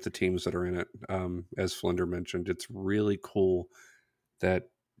excited with the teams that are in it. As Flender mentioned, it's really cool that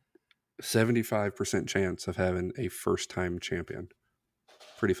 75% chance of having a first-time champion.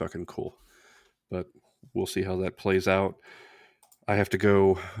 Pretty fucking cool. But we'll see how that plays out. I have to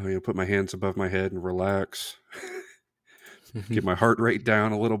go, put my hands above my head and relax. Get my heart rate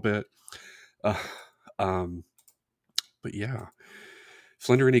down a little bit. But yeah.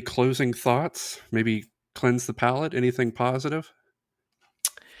 Flender, any closing thoughts? Maybe cleanse the palate? Anything positive?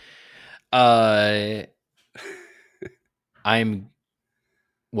 Well,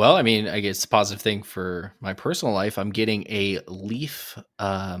 I mean, I guess a positive thing for my personal life. I'm getting a leaf.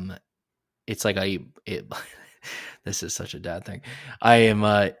 It's like this is such a dad thing. I am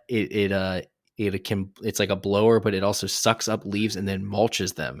it's like a blower, but it also sucks up leaves and then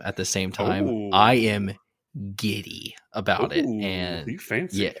mulches them at the same time. I Oh, am giddy about it. oh, And you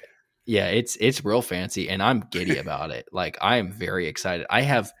fancy. yeah, yeah, it's real fancy and I'm giddy about it. Like I am very excited. I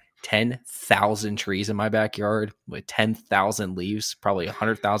have 10,000 trees in my backyard with 10,000 leaves, probably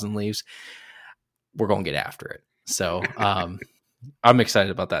 100,000 leaves. We're going to get after it. So, I'm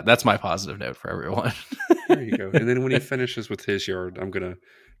excited about that. That's my positive note for everyone. There you go. And then when he finishes with his yard, I'm going to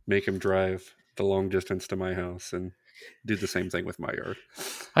make him drive the long distance to my house and do the same thing with my yard.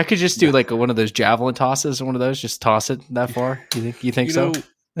 I could just do like one of those javelin tosses, one of those, just toss it that far. You think You so? know,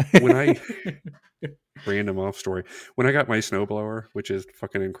 when I random off story, when I got my snowblower, which is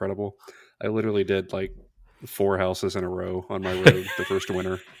fucking incredible, I literally did like 4 houses in a row on my road the first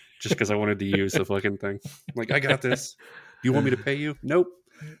winter just because I wanted to use the fucking thing. I'm like, I got this. Do you want me to pay you? Nope.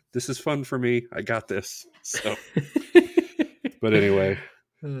 This is fun for me. I got this. So, but anyway,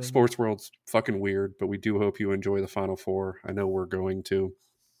 sports world's fucking weird, but we do hope you enjoy the Final Four. I know we're going to.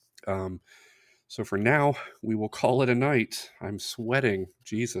 Um, so for now, we will call it a night. I'm sweating.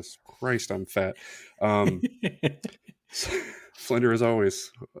 Jesus Christ, I'm fat. Flender, as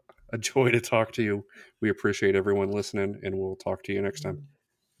always, a joy to talk to you. We appreciate everyone listening, and we'll talk to you next time.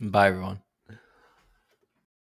 Bye, everyone.